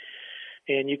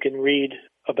 and you can read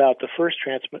about the first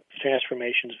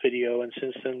transformations video, and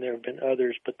since then there have been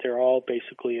others, but they're all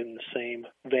basically in the same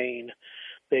vein.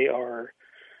 They are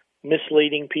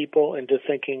misleading people into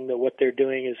thinking that what they're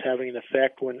doing is having an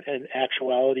effect, when in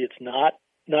actuality it's not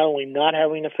only not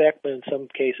having an effect, but in some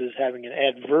cases having an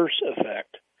adverse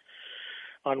effect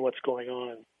on what's going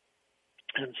on.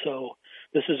 And so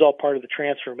this is all part of the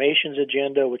Transformations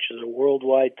agenda, which is a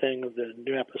worldwide thing of the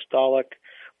New Apostolic.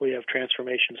 We have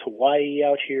Transformations Hawaii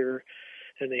out here,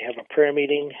 and they have a prayer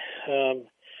meeting on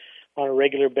a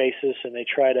regular basis, and they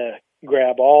try to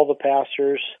grab all the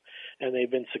pastors, and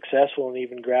they've been successful in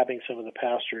even grabbing some of the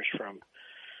pastors from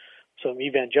some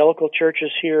evangelical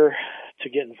churches here to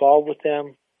get involved with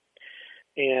them.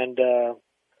 And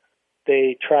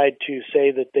they tried to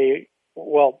say that their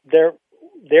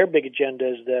big agenda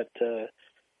is that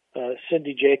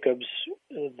Cindy Jacobs,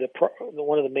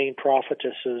 one of the main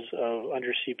prophetesses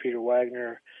under C. Peter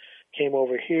Wagner, came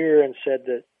over here and said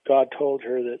that God told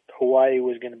her that Hawaii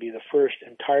was going to be the first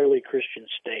entirely Christian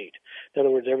state. In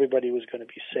other words, everybody was going to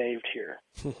be saved here.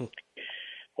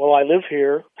 Well, I live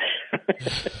here, and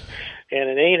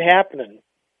it ain't happening.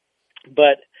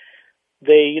 But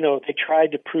they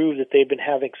tried to prove that they've been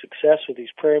having success with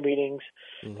these prayer meetings.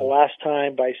 The last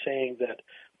time by saying that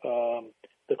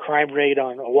the crime rate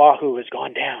on Oahu has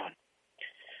gone down.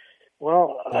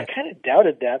 Well, I kind of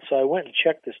doubted that, so I went and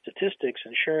checked the statistics,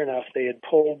 and sure enough, they had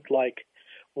pulled like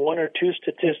one or two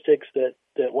statistics that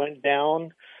went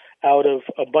down out of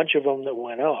a bunch of them that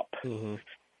went up.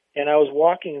 And I was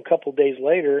walking a couple days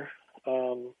later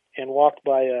and walked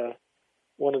by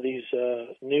one of these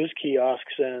news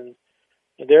kiosks, and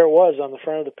there it was on the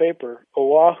front of the paper,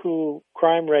 Oahu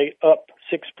crime rate up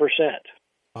 6%.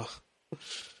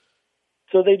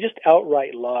 So they just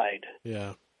outright lied.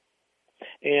 Yeah.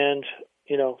 And,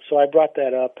 so I brought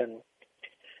that up and,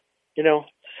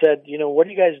 said, what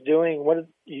are you guys doing? What are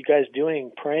you guys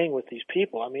doing praying with these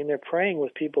people? I mean, they're praying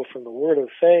with people from the Word of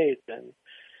Faith and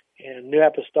New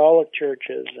Apostolic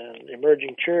churches and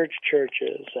emerging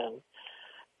churches and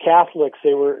Catholics.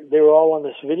 They were all on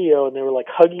this video, and they were like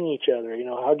hugging each other,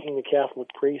 hugging the Catholic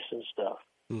priests and stuff.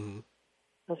 I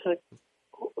was like,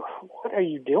 what are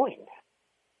you doing?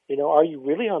 Are you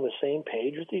really on the same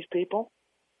page with these people?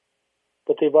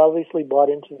 But they've obviously bought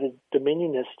into the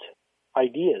dominionist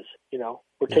ideas,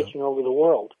 we're taking over the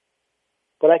world.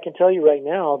 But I can tell you right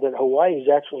now that Hawaii is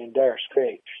actually in dire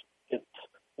straits. It's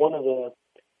one of the,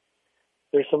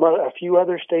 there's a few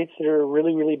other states that are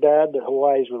really, really bad, but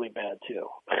Hawaii is really bad too.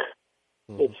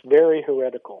 Mm-hmm. It's very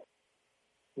heretical.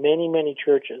 Many, many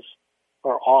churches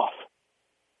are off.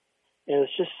 And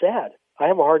it's just sad. I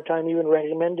have a hard time even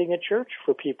recommending a church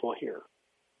for people here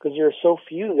because there are so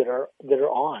few that are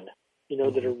on,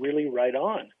 mm-hmm. that are really right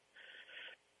on.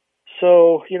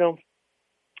 So,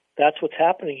 that's what's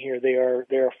happening here. They are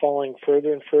falling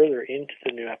further and further into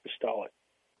the New Apostolic.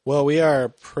 Well, we are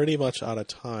pretty much out of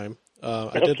time.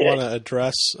 I did want to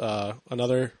address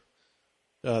another.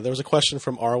 There was a question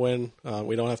from Arwen.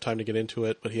 We don't have time to get into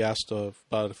it, but he asked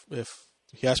about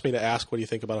he asked me to ask what do you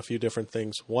think about a few different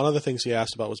things. One of the things he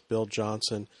asked about was Bill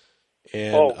Johnson.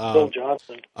 And, Bill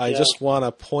Johnson. I just want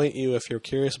to point you, if you're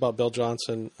curious about Bill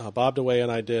Johnson, Bob DeWay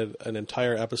and I did an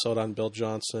entire episode on Bill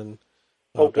Johnson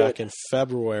back in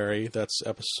February. That's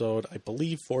episode, I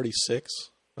believe, 46.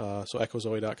 So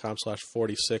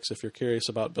echozoe.com/46 if you're curious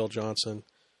about Bill Johnson.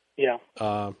 Yeah.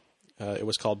 It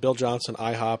was called Bill Johnson,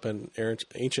 IHOP, and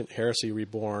Ancient Heresy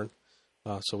Reborn.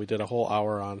 So we did a whole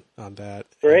hour on that.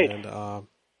 Great. And,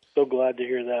 so glad to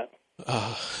hear that.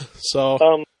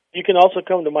 You can also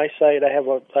come to my site. I have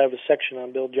a section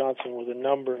on Bill Johnson with a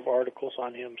number of articles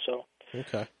on him. So.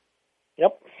 Okay.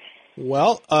 Yep.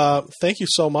 Well, thank you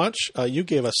so much. You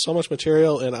gave us so much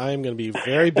material, and I am going to be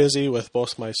very busy with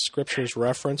both my scriptures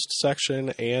referenced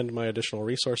section and my additional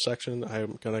resource section.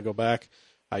 I'm going to go back.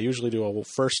 I usually do a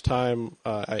first time,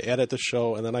 I edit the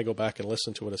show, and then I go back and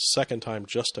listen to it a second time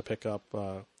just to pick up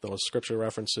those scripture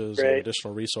references and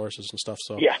additional resources and stuff.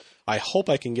 So I hope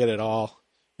I can get it all.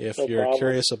 If you're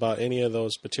curious about any of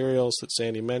those materials that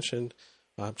Sandy mentioned,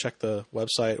 check the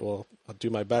website. I'll do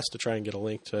my best to try and get a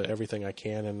link to everything I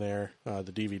can in there,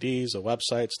 the DVDs, the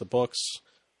websites, the books,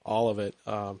 all of it.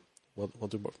 We'll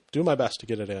do my best to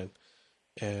get it in.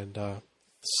 And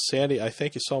Sandy, I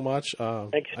thank you so much.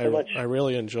 Thank you so much. I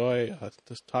really enjoy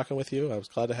just talking with you. I was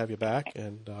glad to have you back.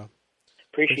 And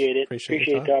appreciate it.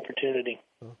 Appreciate the opportunity.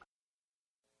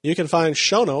 You can find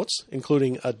show notes,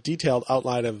 including a detailed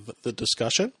outline of the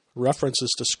discussion,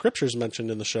 references to scriptures mentioned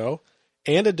in the show,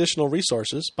 and additional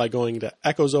resources by going to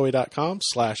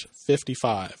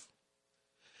echozoe.com/55.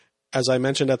 As I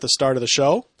mentioned at the start of the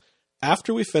show,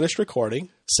 after we finished recording,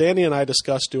 Sandy and I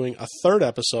discussed doing a third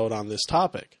episode on this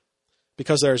topic.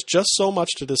 Because there's just so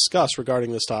much to discuss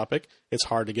regarding this topic, it's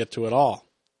hard to get to it all.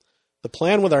 The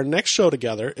plan with our next show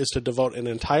together is to devote an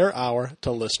entire hour to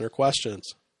listener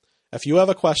questions. If you have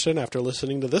a question after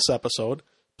listening to this episode,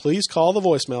 please call the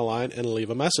voicemail line and leave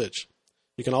a message.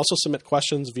 You can also submit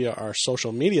questions via our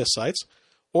social media sites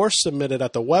or submit it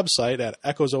at the website at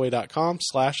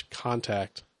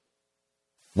echozoe.com/contact.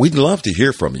 We'd love to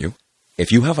hear from you.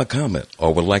 If you have a comment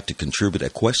or would like to contribute a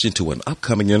question to an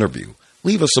upcoming interview,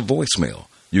 leave us a voicemail.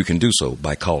 You can do so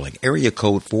by calling area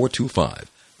code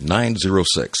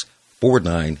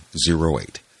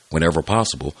 425-906-4908. Whenever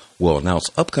possible, we'll announce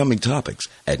upcoming topics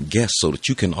and guests so that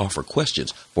you can offer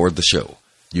questions for the show.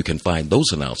 You can find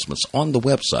those announcements on the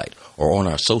website or on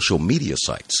our social media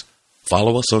sites.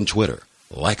 Follow us on Twitter,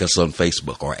 like us on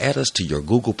Facebook, or add us to your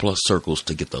Google Plus circles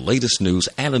to get the latest news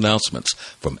and announcements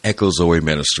from Echo Zoe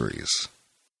Ministries.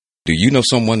 Do you know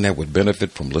someone that would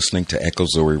benefit from listening to Echo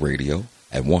Zoe Radio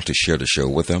and want to share the show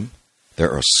with them?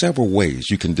 There are several ways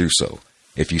you can do so.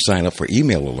 If you sign up for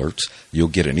email alerts, you'll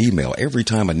get an email every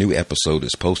time a new episode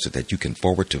is posted that you can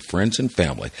forward to friends and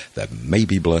family that may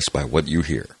be blessed by what you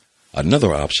hear.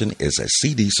 Another option is a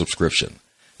CD subscription.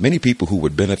 Many people who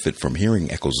would benefit from hearing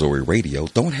Echo Zoe Radio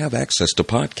don't have access to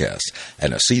podcasts,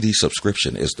 and a CD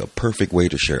subscription is the perfect way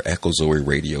to share Echo Zoe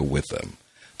Radio with them.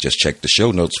 Just check the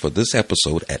show notes for this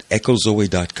episode at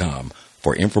echozoe.com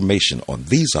for information on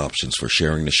these options for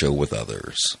sharing the show with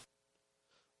others.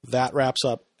 That wraps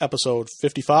up episode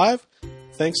 55.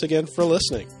 Thanks again for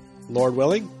listening. Lord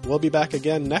willing, we'll be back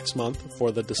again next month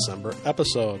for the December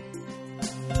episode.